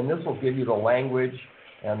 and this will give you the language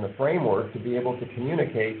and the framework to be able to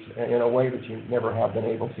communicate in a way that you never have been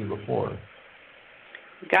able to before.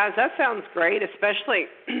 Guys, that sounds great, especially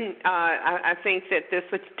I think that this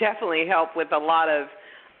would definitely help with a lot of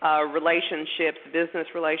relationships, business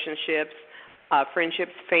relationships,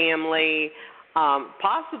 friendships, family,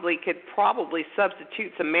 possibly could probably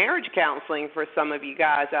substitute some marriage counseling for some of you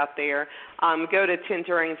guys out there. Go to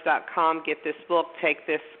tinterrains.com, get this book, take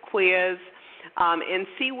this quiz, and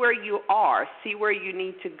see where you are, see where you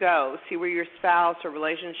need to go, see where your spouse or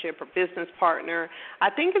relationship or business partner. I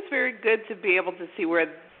think it's very good to be able to see where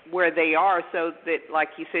they are, so that, like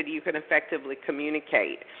you said, you can effectively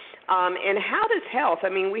communicate. And how does health? I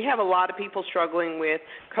mean, we have a lot of people struggling with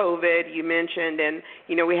COVID, you mentioned, and,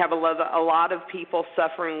 we have a lot of people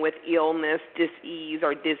suffering with illness, disease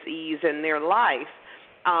in their life.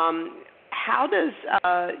 How does,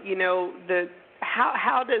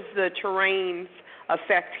 how does the terrains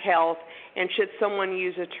affect health, and should someone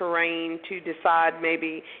use a terrain to decide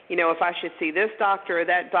maybe, if I should see this doctor or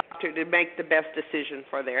that doctor to make the best decision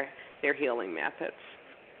for their healing methods?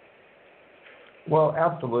 Well,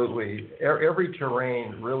 absolutely. Every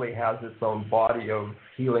terrain really has its own body of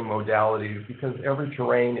healing modalities because every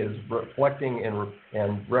terrain is reflecting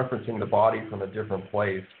and referencing the body from a different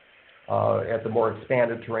place. At the more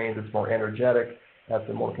expanded terrains, it's more energetic. At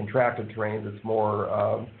the more contracted terrains, it's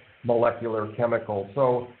more molecular, chemical.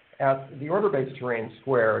 So at the order-based terrain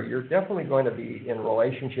square, you're definitely going to be in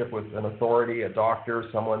relationship with an authority, a doctor,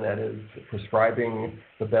 someone that is prescribing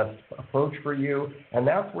the best approach for you, and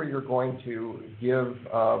that's where you're going to give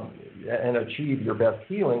and achieve your best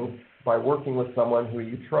healing by working with someone who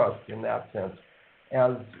you trust in that sense.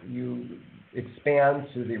 As you expand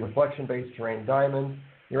to the reflection-based terrain diamond,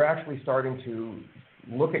 you're actually starting to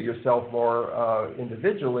look at yourself more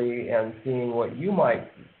individually and seeing what you might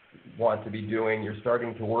want to be doing. You're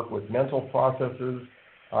starting to work with mental processes.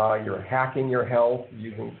 You're hacking your health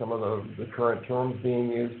using some of the current terms being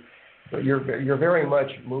used. But you're very much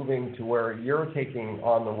moving to where you're taking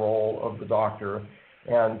on the role of the doctor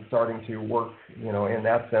and starting to work, in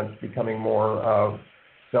that sense, becoming more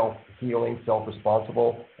self-healing,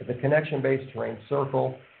 self-responsible. At the connection-based terrain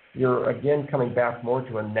circle, you're again coming back more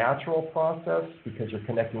to a natural process because you're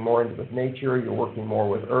connecting more with nature. You're working more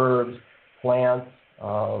with herbs, plants,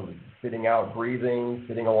 sitting out, breathing,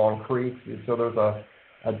 sitting along creeks. So there's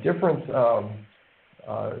a different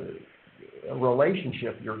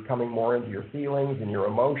relationship. You're coming more into your feelings and your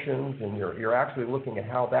emotions, and you're actually looking at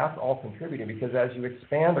how that's all contributing, because as you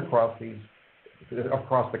expand across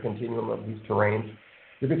the continuum of these terrains,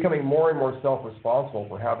 you're becoming more and more self-responsible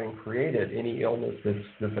for having created any illness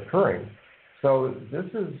that's occurring. So this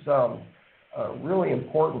is really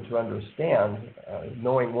important to understand,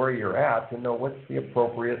 knowing where you're at, to know what's the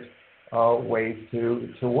appropriate ways to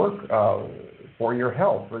work for your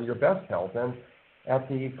health, for your best health. And at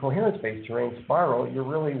the coherence-based terrain spiral, you're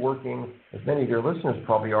really working, as many of your listeners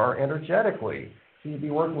probably are, energetically. So you'd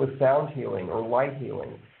be working with sound healing or light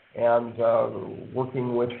healing, and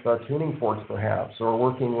working with tuning forks perhaps, or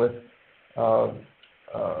working with other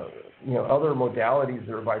modalities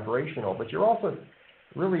that are vibrational. But you're also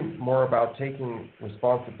really more about taking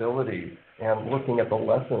responsibility and looking at the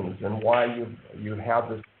lessons and why you have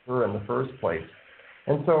this occur in the first place.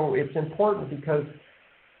 And so it's important because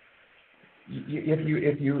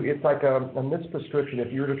it's like a misprescription.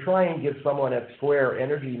 If you were to try and give someone at square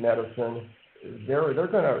energy medicine, their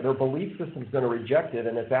belief system's going to reject it,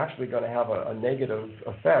 and it's actually going to have a negative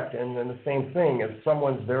effect. And then the same thing, if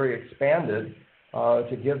someone's very expanded,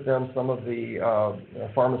 to give them some of the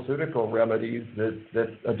pharmaceutical remedies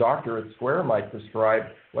that a doctor at square might prescribe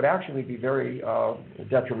would actually be very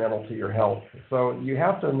detrimental to your health. So you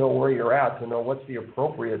have to know where you're at to know what's the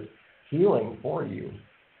appropriate healing for you.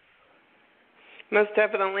 Most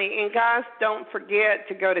definitely. And guys, don't forget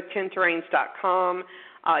to go to 10terrains.com.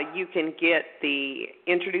 You can get the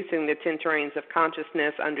Introducing the 10 Terrains of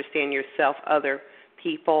Consciousness, Understand Yourself, Other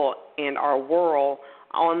People, and Our World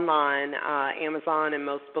online, Amazon and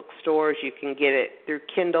most bookstores. You can get it through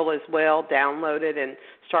Kindle as well, download it, and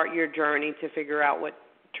start your journey to figure out what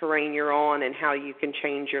terrain you're on and how you can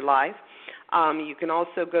change your life. You can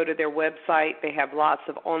also go to their website. They have lots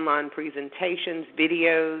of online presentations,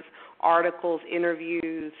 videos, articles,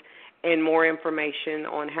 interviews, and more information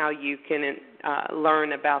on how you can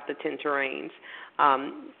learn about the 10 terrains.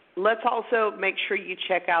 Let's also make sure you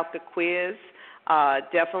check out the quiz.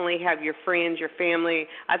 Definitely have your friends, your family.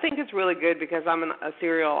 I think it's really good because I'm a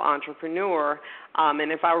serial entrepreneur,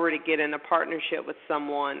 and if I were to get in a partnership with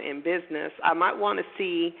someone in business, I might want to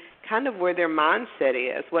see kind of where their mindset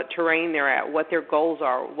is, what terrain they're at, what their goals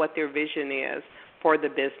are, what their vision is for the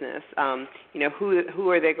business. Who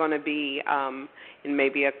are they going to be in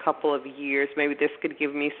maybe a couple of years? Maybe this could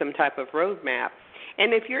give me some type of roadmap.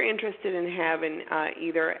 And if you're interested in having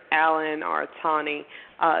either Alan or Tani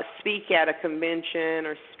speak at a convention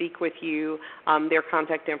or speak with you, their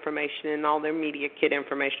contact information and all their media kit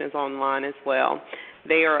information is online as well.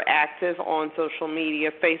 They are active on social media,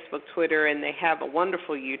 Facebook, Twitter, and they have a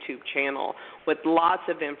wonderful YouTube channel with lots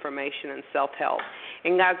of information and self-help.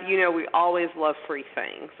 And guys, we always love free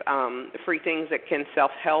things that can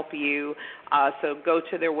self-help you. So go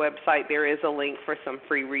to their website. There is a link for some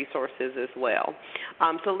free resources as well.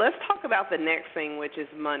 So let's talk about the next thing, which is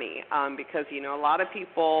money, because, a lot of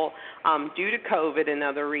people, due to COVID and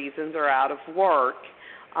other reasons, are out of work.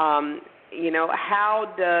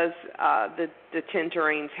 How does the 10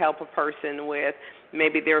 terrains help a person with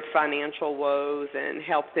maybe their financial woes and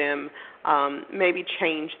help them maybe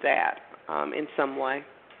change that in some way?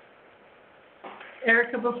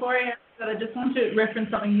 Ericka, before I answer that, I just want to reference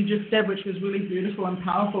something you just said, which was really beautiful and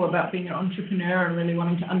powerful about being an entrepreneur and really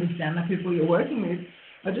wanting to understand the people you're working with.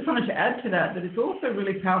 I just wanted to add to that it's also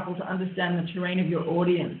really powerful to understand the terrain of your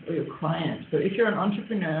audience or your client. So if you're an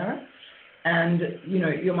entrepreneur and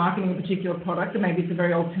you're marketing a particular product, and maybe it's a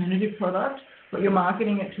very alternative product, but you're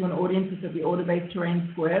marketing it to an audience that's at the order-based terrain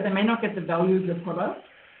square, they may not get the value of your product.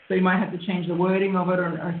 So you might have to change the wording of it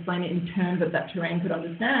or explain it in terms that terrain could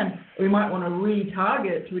understand. Or you might want to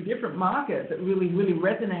retarget to a different market that really, really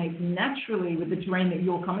resonates naturally with the terrain that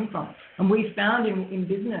you're coming from. And we found in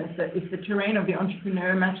business that if the terrain of the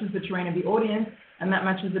entrepreneur matches the terrain of the audience and that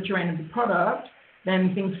matches the terrain of the product,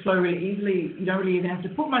 then things flow really easily. You don't really even have to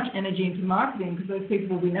put much energy into marketing because those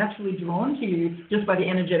people will be naturally drawn to you just by the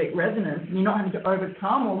energetic resonance. And you're not having to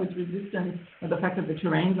overcome all this resistance of the fact that the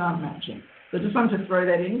terrains aren't matching. So I just wanted to throw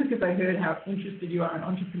that in because I heard how interested you are in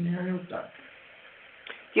entrepreneurial stuff.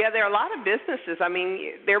 Yeah, there are a lot of businesses. I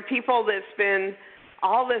mean, there are people that spend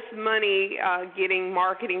all this money getting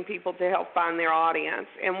marketing people to help find their audience.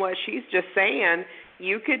 And what she's just saying,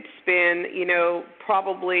 you could spend,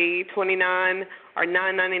 probably $29 or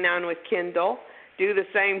 $9.99 with Kindle, do the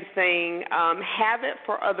same thing, have it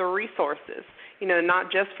for other resources,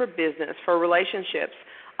 not just for business, for relationships.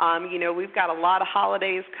 We've got a lot of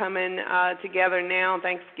holidays coming together now,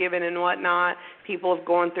 Thanksgiving and whatnot. People have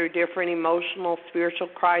gone through different emotional, spiritual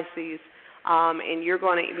crises, and you're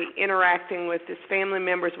going to be interacting with these family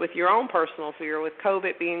members with your own personal fear, with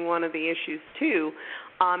COVID being one of the issues too,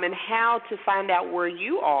 and how to find out where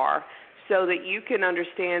you are so that you can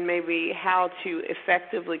understand maybe how to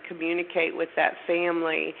effectively communicate with that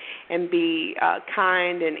family and be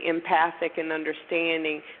kind and empathic and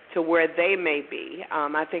understanding to where they may be.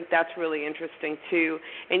 I think that's really interesting too.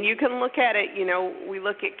 And you can look at it, we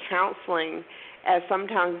look at counseling as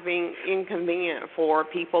sometimes being inconvenient for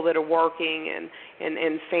people that are working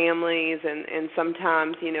and families and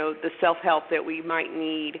sometimes, the self-help that we might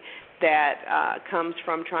need that comes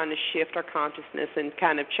from trying to shift our consciousness and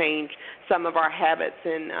kind of change some of our habits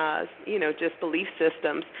and, just belief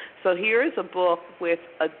systems. So here is a book with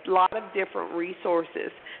a lot of different resources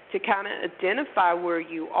to kind of identify where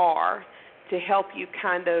you are to help you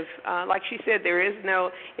kind of, like she said,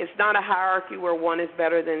 it's not a hierarchy where one is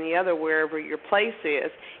better than the other wherever your place is.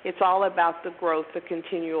 It's all about the growth, the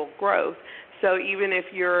continual growth. So even if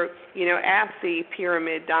you're, at the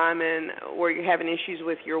pyramid diamond where you're having issues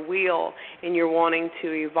with your wheel and you're wanting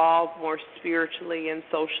to evolve more spiritually and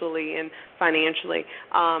socially and financially,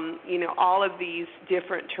 all of these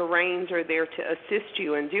different terrains are there to assist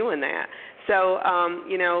you in doing that. So,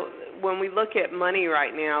 when we look at money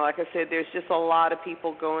right now, like I said, there's just a lot of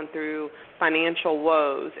people going through financial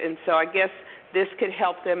woes. And so I guess this could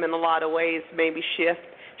help them in a lot of ways, maybe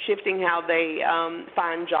shifting how they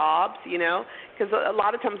find jobs, because a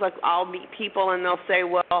lot of times I'll meet people and they'll say,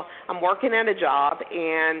 well, I'm working at a job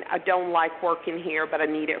and I don't like working here, but I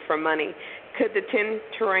need it for money. Could the 10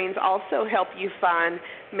 terrains also help you find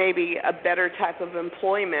maybe a better type of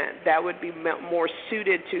employment that would be more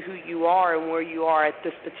suited to who you are and where you are at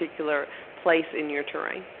this particular place in your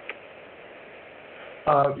terrain?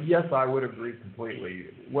 Yes, I would agree completely.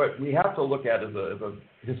 What we have to look at is a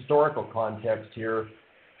historical context here.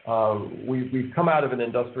 We've come out of an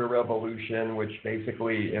industrial revolution, which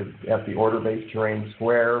basically is at the order-based terrain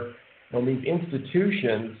square, and these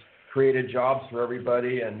institutions created jobs for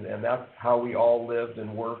everybody, and that's how we all lived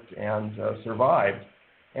and worked and survived.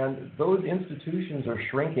 And those institutions are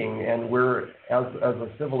shrinking, and we're, as a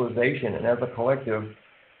civilization and as a collective,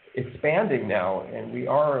 expanding now, and we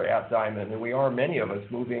are at Diamond, and we are, many of us,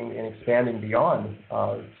 moving and expanding beyond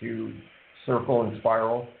to circle and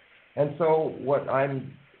spiral. And so what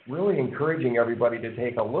I'm really encouraging everybody to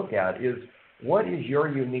take a look at is, what is your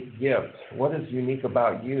unique gift? What is unique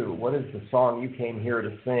about you? What is the song you came here to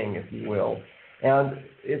sing, if you will? And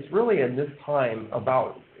it's really in this time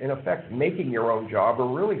about, in effect, making your own job,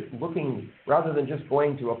 or really looking, rather than just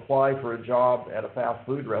going to apply for a job at a fast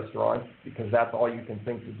food restaurant because that's all you can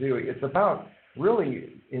think to do. It's about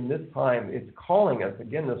really, in this time, it's calling us,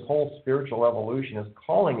 again, this whole spiritual evolution is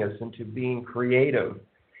calling us into being creative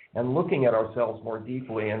and looking at ourselves more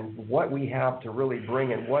deeply and what we have to really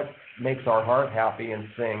bring and what makes our heart happy and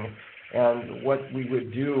sing and what we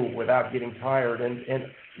would do without getting tired. And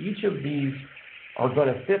each of these are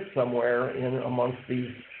going to fit somewhere in amongst these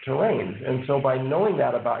terrains. And so by knowing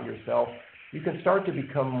that about yourself, you can start to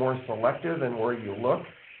become more selective in where you look.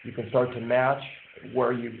 You can start to match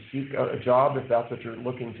where you seek a job, if that's what you're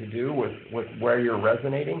looking to do, with where you're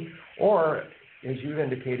resonating. Or, as you've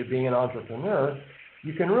indicated, being an entrepreneur,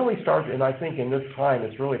 you can really start, and I think in this time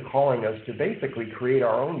it's really calling us to basically create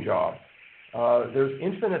our own job. There's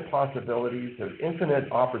infinite possibilities, there's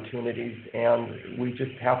infinite opportunities, and we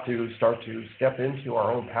just have to start to step into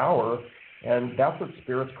our own power And that's what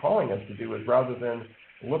Spirit's calling us to do, is rather than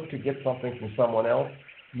look to get something from someone else,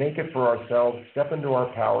 make it for ourselves, step into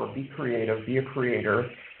our power, be creative, be a creator,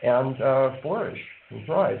 and flourish and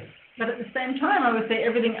thrive. But at the same time, I would say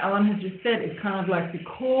everything Alan has just said is kind of like the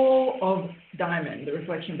core of Diamond, the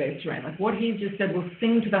reflection-based terrain. Like what he's just said will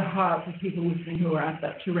sing to the hearts of people listening who are at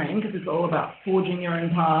that terrain, because it's all about forging your own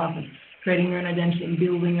path and creating your own identity and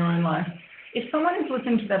building your own life. If someone is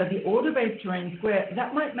listening to that at the order-based terrain square,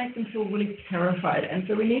 that might make them feel really terrified. And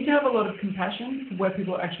so we need to have a lot of compassion for where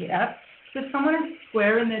people are actually at. So if someone is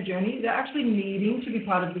square in their journey, they're actually needing to be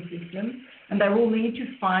part of the system, and they will need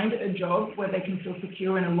to find a job where they can feel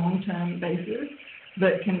secure in a long-term basis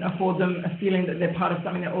that can afford them a feeling that they're part of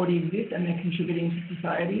something that already exists and they're contributing to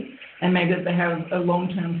society, and maybe that they have a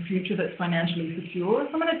long-term future that's financially secure.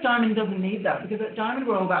 Someone at Diamond doesn't need that, because at Diamond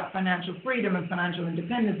we're all about financial freedom and financial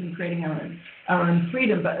independence and creating our own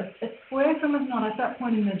freedom. But at Square, someone's not at that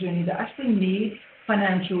point in their journey. They actually need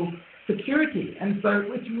financial security. And so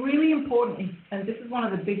it's really important, and this is one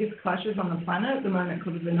of the biggest clashes on the planet at the moment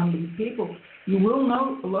because of the numbers of people. You will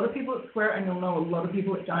know a lot of people at Square and you'll know a lot of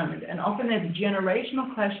people at Diamond. And often there's a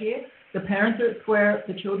generational clash here. The parents are at Square,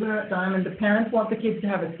 the children are at Diamond, the parents want the kids to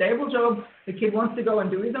have a stable job, the kid wants to go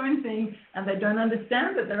and do his own thing, and they don't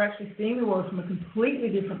understand that they're actually seeing the world from a completely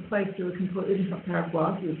different place through a completely different pair of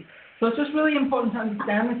glasses. So it's just really important to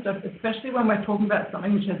understand this stuff, especially when we're talking about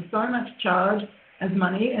something which has so much charge as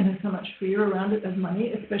money and has so much fear around it as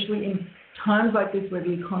money, especially in times like this where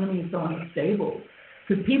the economy is so unstable.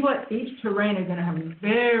 Because people at each terrain are going to have a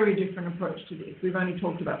very different approach to this. We've only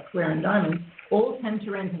talked about Square and Diamond. All 10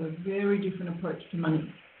 terrains have a very different approach to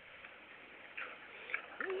money.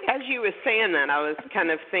 As you were saying that, I was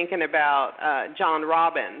kind of thinking about John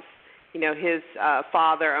Robbins. You know, his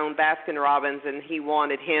father owned Baskin-Robbins, and he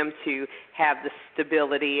wanted him to have the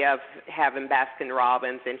stability of having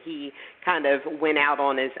Baskin-Robbins, and he kind of went out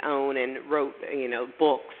on his own and wrote,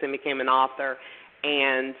 books and became an author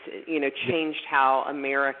and, changed how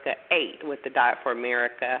America ate with the Diet for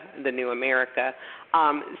America, the New America.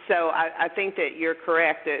 So I think that you're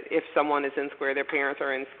correct that if someone is in Square, their parents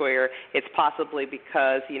are in Square, it's possibly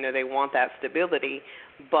because, they want that stability.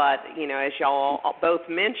 But, as y'all both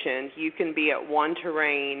mentioned, you can be at one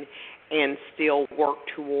terrain and still work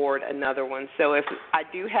toward another one. So if I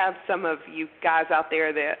do have some of you guys out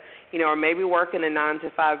there that, are maybe working a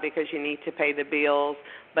 9-to-5 because you need to pay the bills,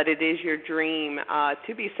 but it is your dream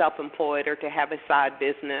to be self-employed or to have a side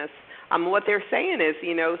business, what they're saying is,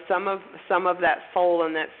 some of that soul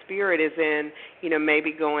and that spirit is in,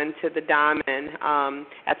 maybe going to the Diamond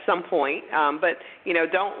at some point. But,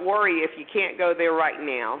 don't worry if you can't go there right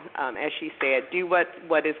now. As she said, do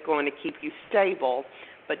what is going to keep you stable,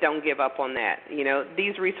 but don't give up on that.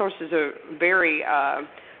 These resources are very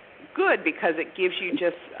good because it gives you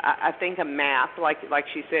just, I think, a map, like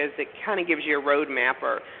she says, it kind of gives you a roadmap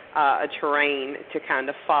or a terrain to kind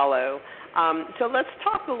of follow. So let's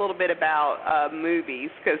talk a little bit about movies,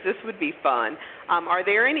 because this would be fun. Are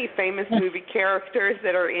there any famous movie characters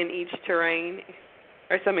that are in each terrain?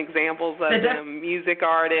 Or some examples of them, music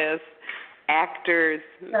artists, actors?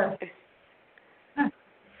 Yeah.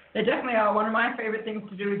 They definitely are. One of my favorite things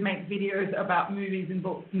to do is make videos about movies and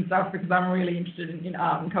books and stuff, because I'm really interested in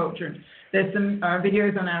art and culture. And there's some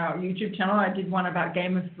videos on our YouTube channel. I did one about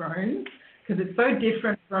Game of Thrones, because it's so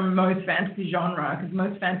different from most fantasy genre, because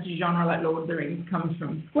most fantasy genre like Lord of the Rings comes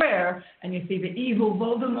from Square, and you see the evil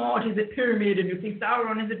Voldemort is at Pyramid, and you see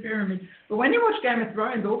Sauron is at Pyramid. But when you watch Game of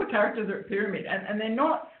Thrones, all the characters are at Pyramid, and they're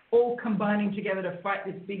not all combining together to fight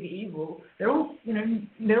this big evil. They're all,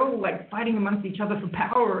 they're all like fighting amongst each other for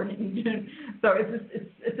power, and so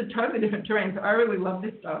it's a totally different terrain. So I really love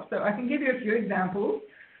this stuff. So I can give you a few examples.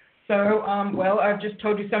 So, I've just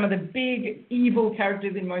told you some of the big evil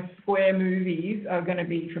characters in most Square movies are going to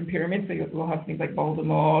be from Pyramid. So you'll have things like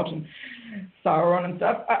Voldemort and Sauron and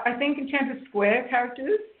stuff. I think in terms of Square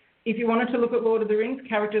characters, if you wanted to look at Lord of the Rings,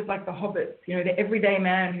 characters like the Hobbits, the everyday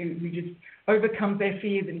man who just overcomes their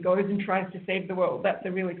fears and goes and tries to save the world. That's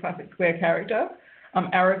a really classic Square character.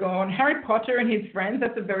 Aragorn, Harry Potter and his friends,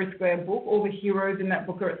 that's a very Square book. All the heroes in that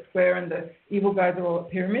book are at Square and the evil guys are all at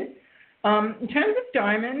Pyramid. In terms of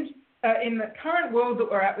Diamond, in the current world that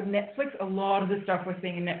we're at with Netflix, a lot of the stuff we're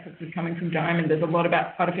seeing in Netflix is coming from Diamond. There's a lot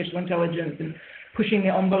about artificial intelligence and pushing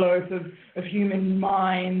the envelope of human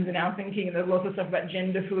minds and our thinking. And there's lots of stuff about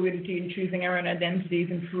gender fluidity and choosing our own identities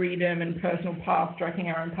and freedom and personal path, striking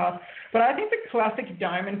our own path. But I think the classic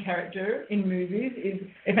Diamond character in movies is,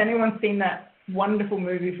 if anyone's seen that wonderful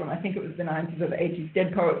movie from, I think it was the 90s or the 80s,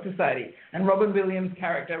 Dead Poets Society, and Robin Williams'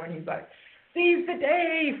 character when he's like, seize the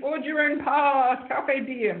day, forge your own path, carpe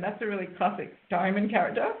diem. That's a really classic Diamond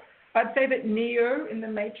character. I'd say that Neo in The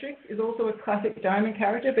Matrix is also a classic Diamond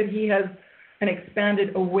character, but he has an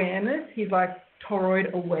expanded awareness. He's like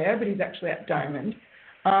toroid aware, but he's actually at Diamond.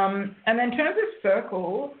 And then in terms of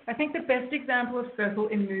Circle, I think the best example of Circle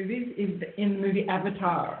in movies is in the movie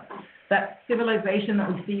Avatar. That civilization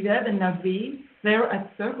that we see there, the Na'vi, they're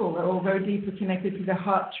at Circle. They're all very deeply connected to the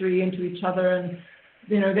heart tree and to each other, and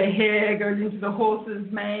their hair goes into the horse's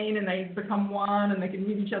mane, and they become one, and they can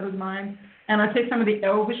read each other's minds. And I'd say some of the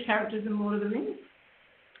elvish characters in Lord of the Rings.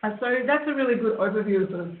 So that's a really good overview of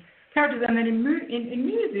sort of characters. And then in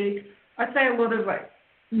music, I'd say a lot of like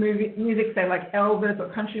music, say like Elvis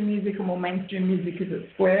or country music or more mainstream music is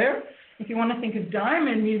a square. If you want to think of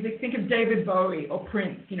Diamond music, think of David Bowie or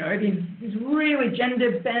Prince. These really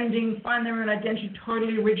gender-bending, find their own identity,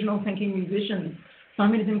 totally original thinking musicians. So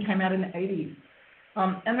many of them came out in the 80s.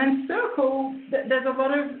 And then Circle, there's a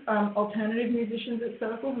lot of alternative musicians at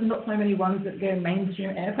Circle. There's not so many ones that get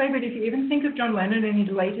mainstream airplay, but if you even think of John Lennon in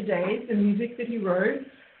his later days, the music that he wrote,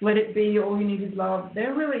 Let It Be, All You Need Is Love,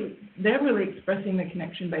 they're really expressing the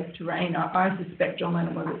connection-based terrain. I suspect John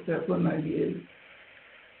Lennon was at Circle in those years.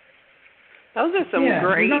 Those are some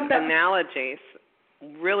great analogies,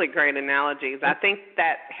 really great analogies. I think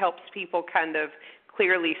that helps people kind of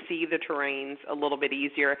clearly see the terrains a little bit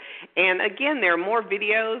easier. And again, there are more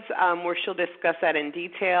videos where she'll discuss that in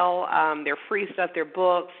detail. They're free stuff, they're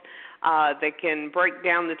books. They can break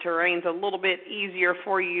down the terrains a little bit easier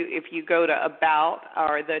for you if you go to About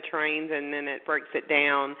or the terrains, and then it breaks it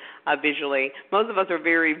down visually. Most of us are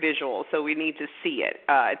very visual, so we need to see it,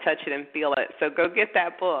 touch it, and feel it. So go get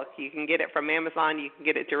that book. You can get it from Amazon. You can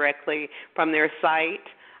get it directly from their site.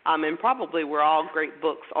 And probably where all great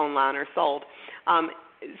books online are sold.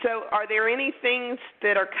 So are there any things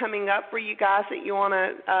that are coming up for you guys that you want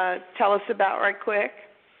to tell us about right quick?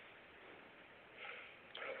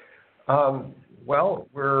 Well,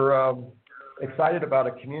 we're excited about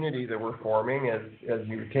a community that we're forming. As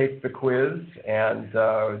you take the quiz and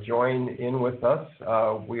join in with us,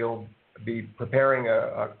 we'll be preparing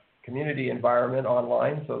a community environment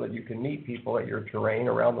online so that you can meet people at your terrain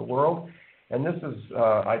around the world. And this is,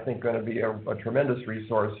 I think, going to be a tremendous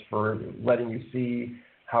resource for letting you see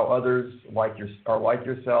how others are like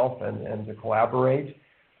yourself and to collaborate.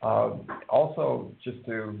 Also, just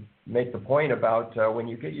to make the point about when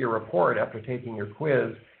you get your report after taking your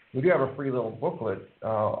quiz, we do have a free little booklet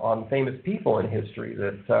on famous people in history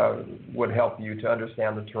that would help you to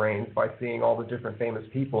understand the terrains by seeing all the different famous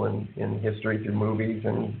people in history through movies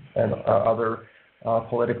and other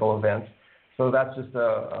political events. So that's just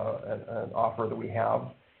an offer that we have.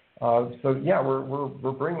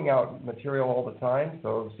 We're bringing out material all the time,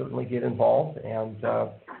 so certainly get involved, and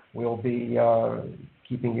we'll be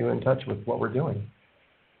keeping you in touch with what we're doing.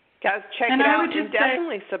 Guys, check it out and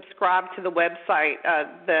definitely subscribe to the website.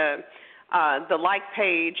 The like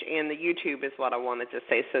page and the YouTube is what I wanted to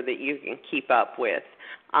say, so that you can keep up with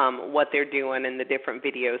what they're doing and the different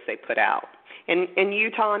videos they put out. And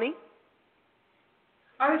you, Tawny?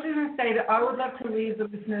 I was just going to say that I would love to leave the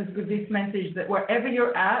listeners with this message that wherever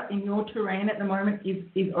you're at in your terrain at the moment is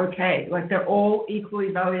okay. Like, they're all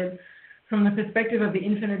equally valued. From the perspective of the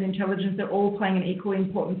infinite intelligence, they're all playing an equally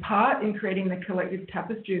important part in creating the collective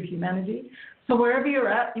tapestry of humanity. So wherever you're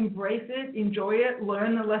at, embrace it, enjoy it,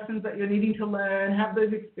 learn the lessons that you're needing to learn, have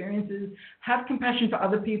those experiences, have compassion for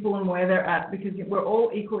other people and where they're at, because we're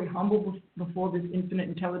all equally humble before this infinite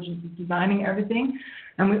intelligence is designing everything,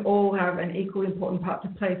 and we all have an equally important part to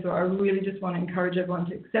play. So I really just want to encourage everyone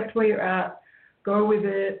to accept where you're at, go with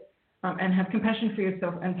it, and have compassion for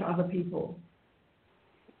yourself and for other people.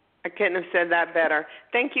 I couldn't have said that better.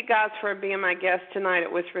 Thank you guys for being my guest tonight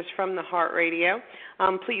at Whispers from the Heart Radio.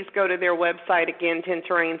 Please go to their website again,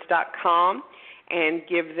 tinterrains.com, and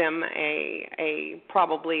give them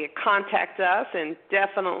probably a contact us, and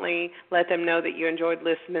definitely let them know that you enjoyed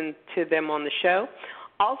listening to them on the show.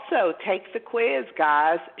 Also, take the quiz,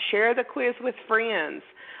 guys. Share the quiz with friends.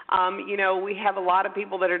 We have a lot of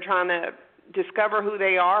people that are trying to discover who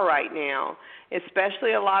they are right now,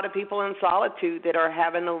 especially a lot of people in solitude that are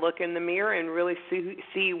having to look in the mirror and really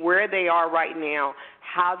see where they are right now,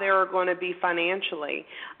 how they're going to be financially.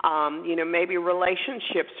 Maybe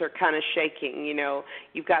relationships are kind of shaking.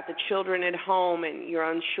 You've got the children at home and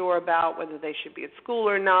you're unsure about whether they should be at school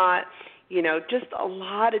or not. just a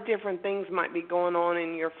lot of different things might be going on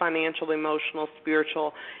in your financial, emotional,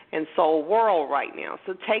 spiritual, and soul world right now.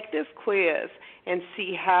 So take this quiz and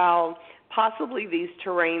see how possibly these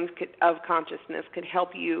terrains of consciousness could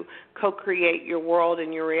help you co-create your world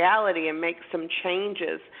and your reality and make some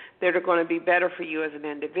changes that are going to be better for you as an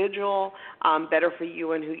individual, better for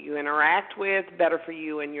you and who you interact with, better for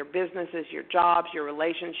you and your businesses, your jobs, your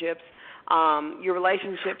relationships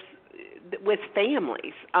with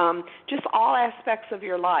families, just all aspects of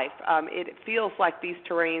your life. It feels like these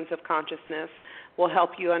terrains of consciousness will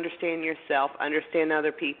help you understand yourself, understand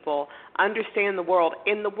other people, understand the world.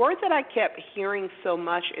 And the word that I kept hearing so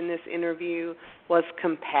much in this interview was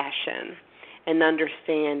compassion and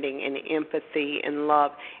understanding and empathy and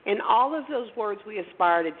love. And all of those words we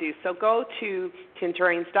aspire to do. So go to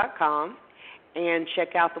tinterrains.com and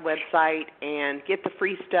check out the website and get the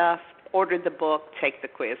free stuff, order the book, take the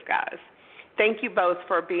quiz, guys. Thank you both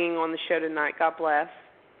for being on the show tonight. God bless.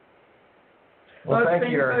 Well,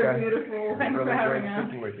 thank you, Ericka. So beautiful. Thanks really for having great us.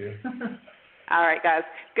 speaking with you. All right, guys.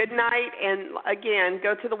 Good night. And, again,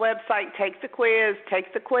 go to the website, take the quiz,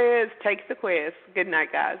 take the quiz, take the quiz. Good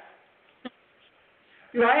night, guys.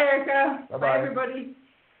 Goodbye, Ericka. Bye-bye. Bye, everybody.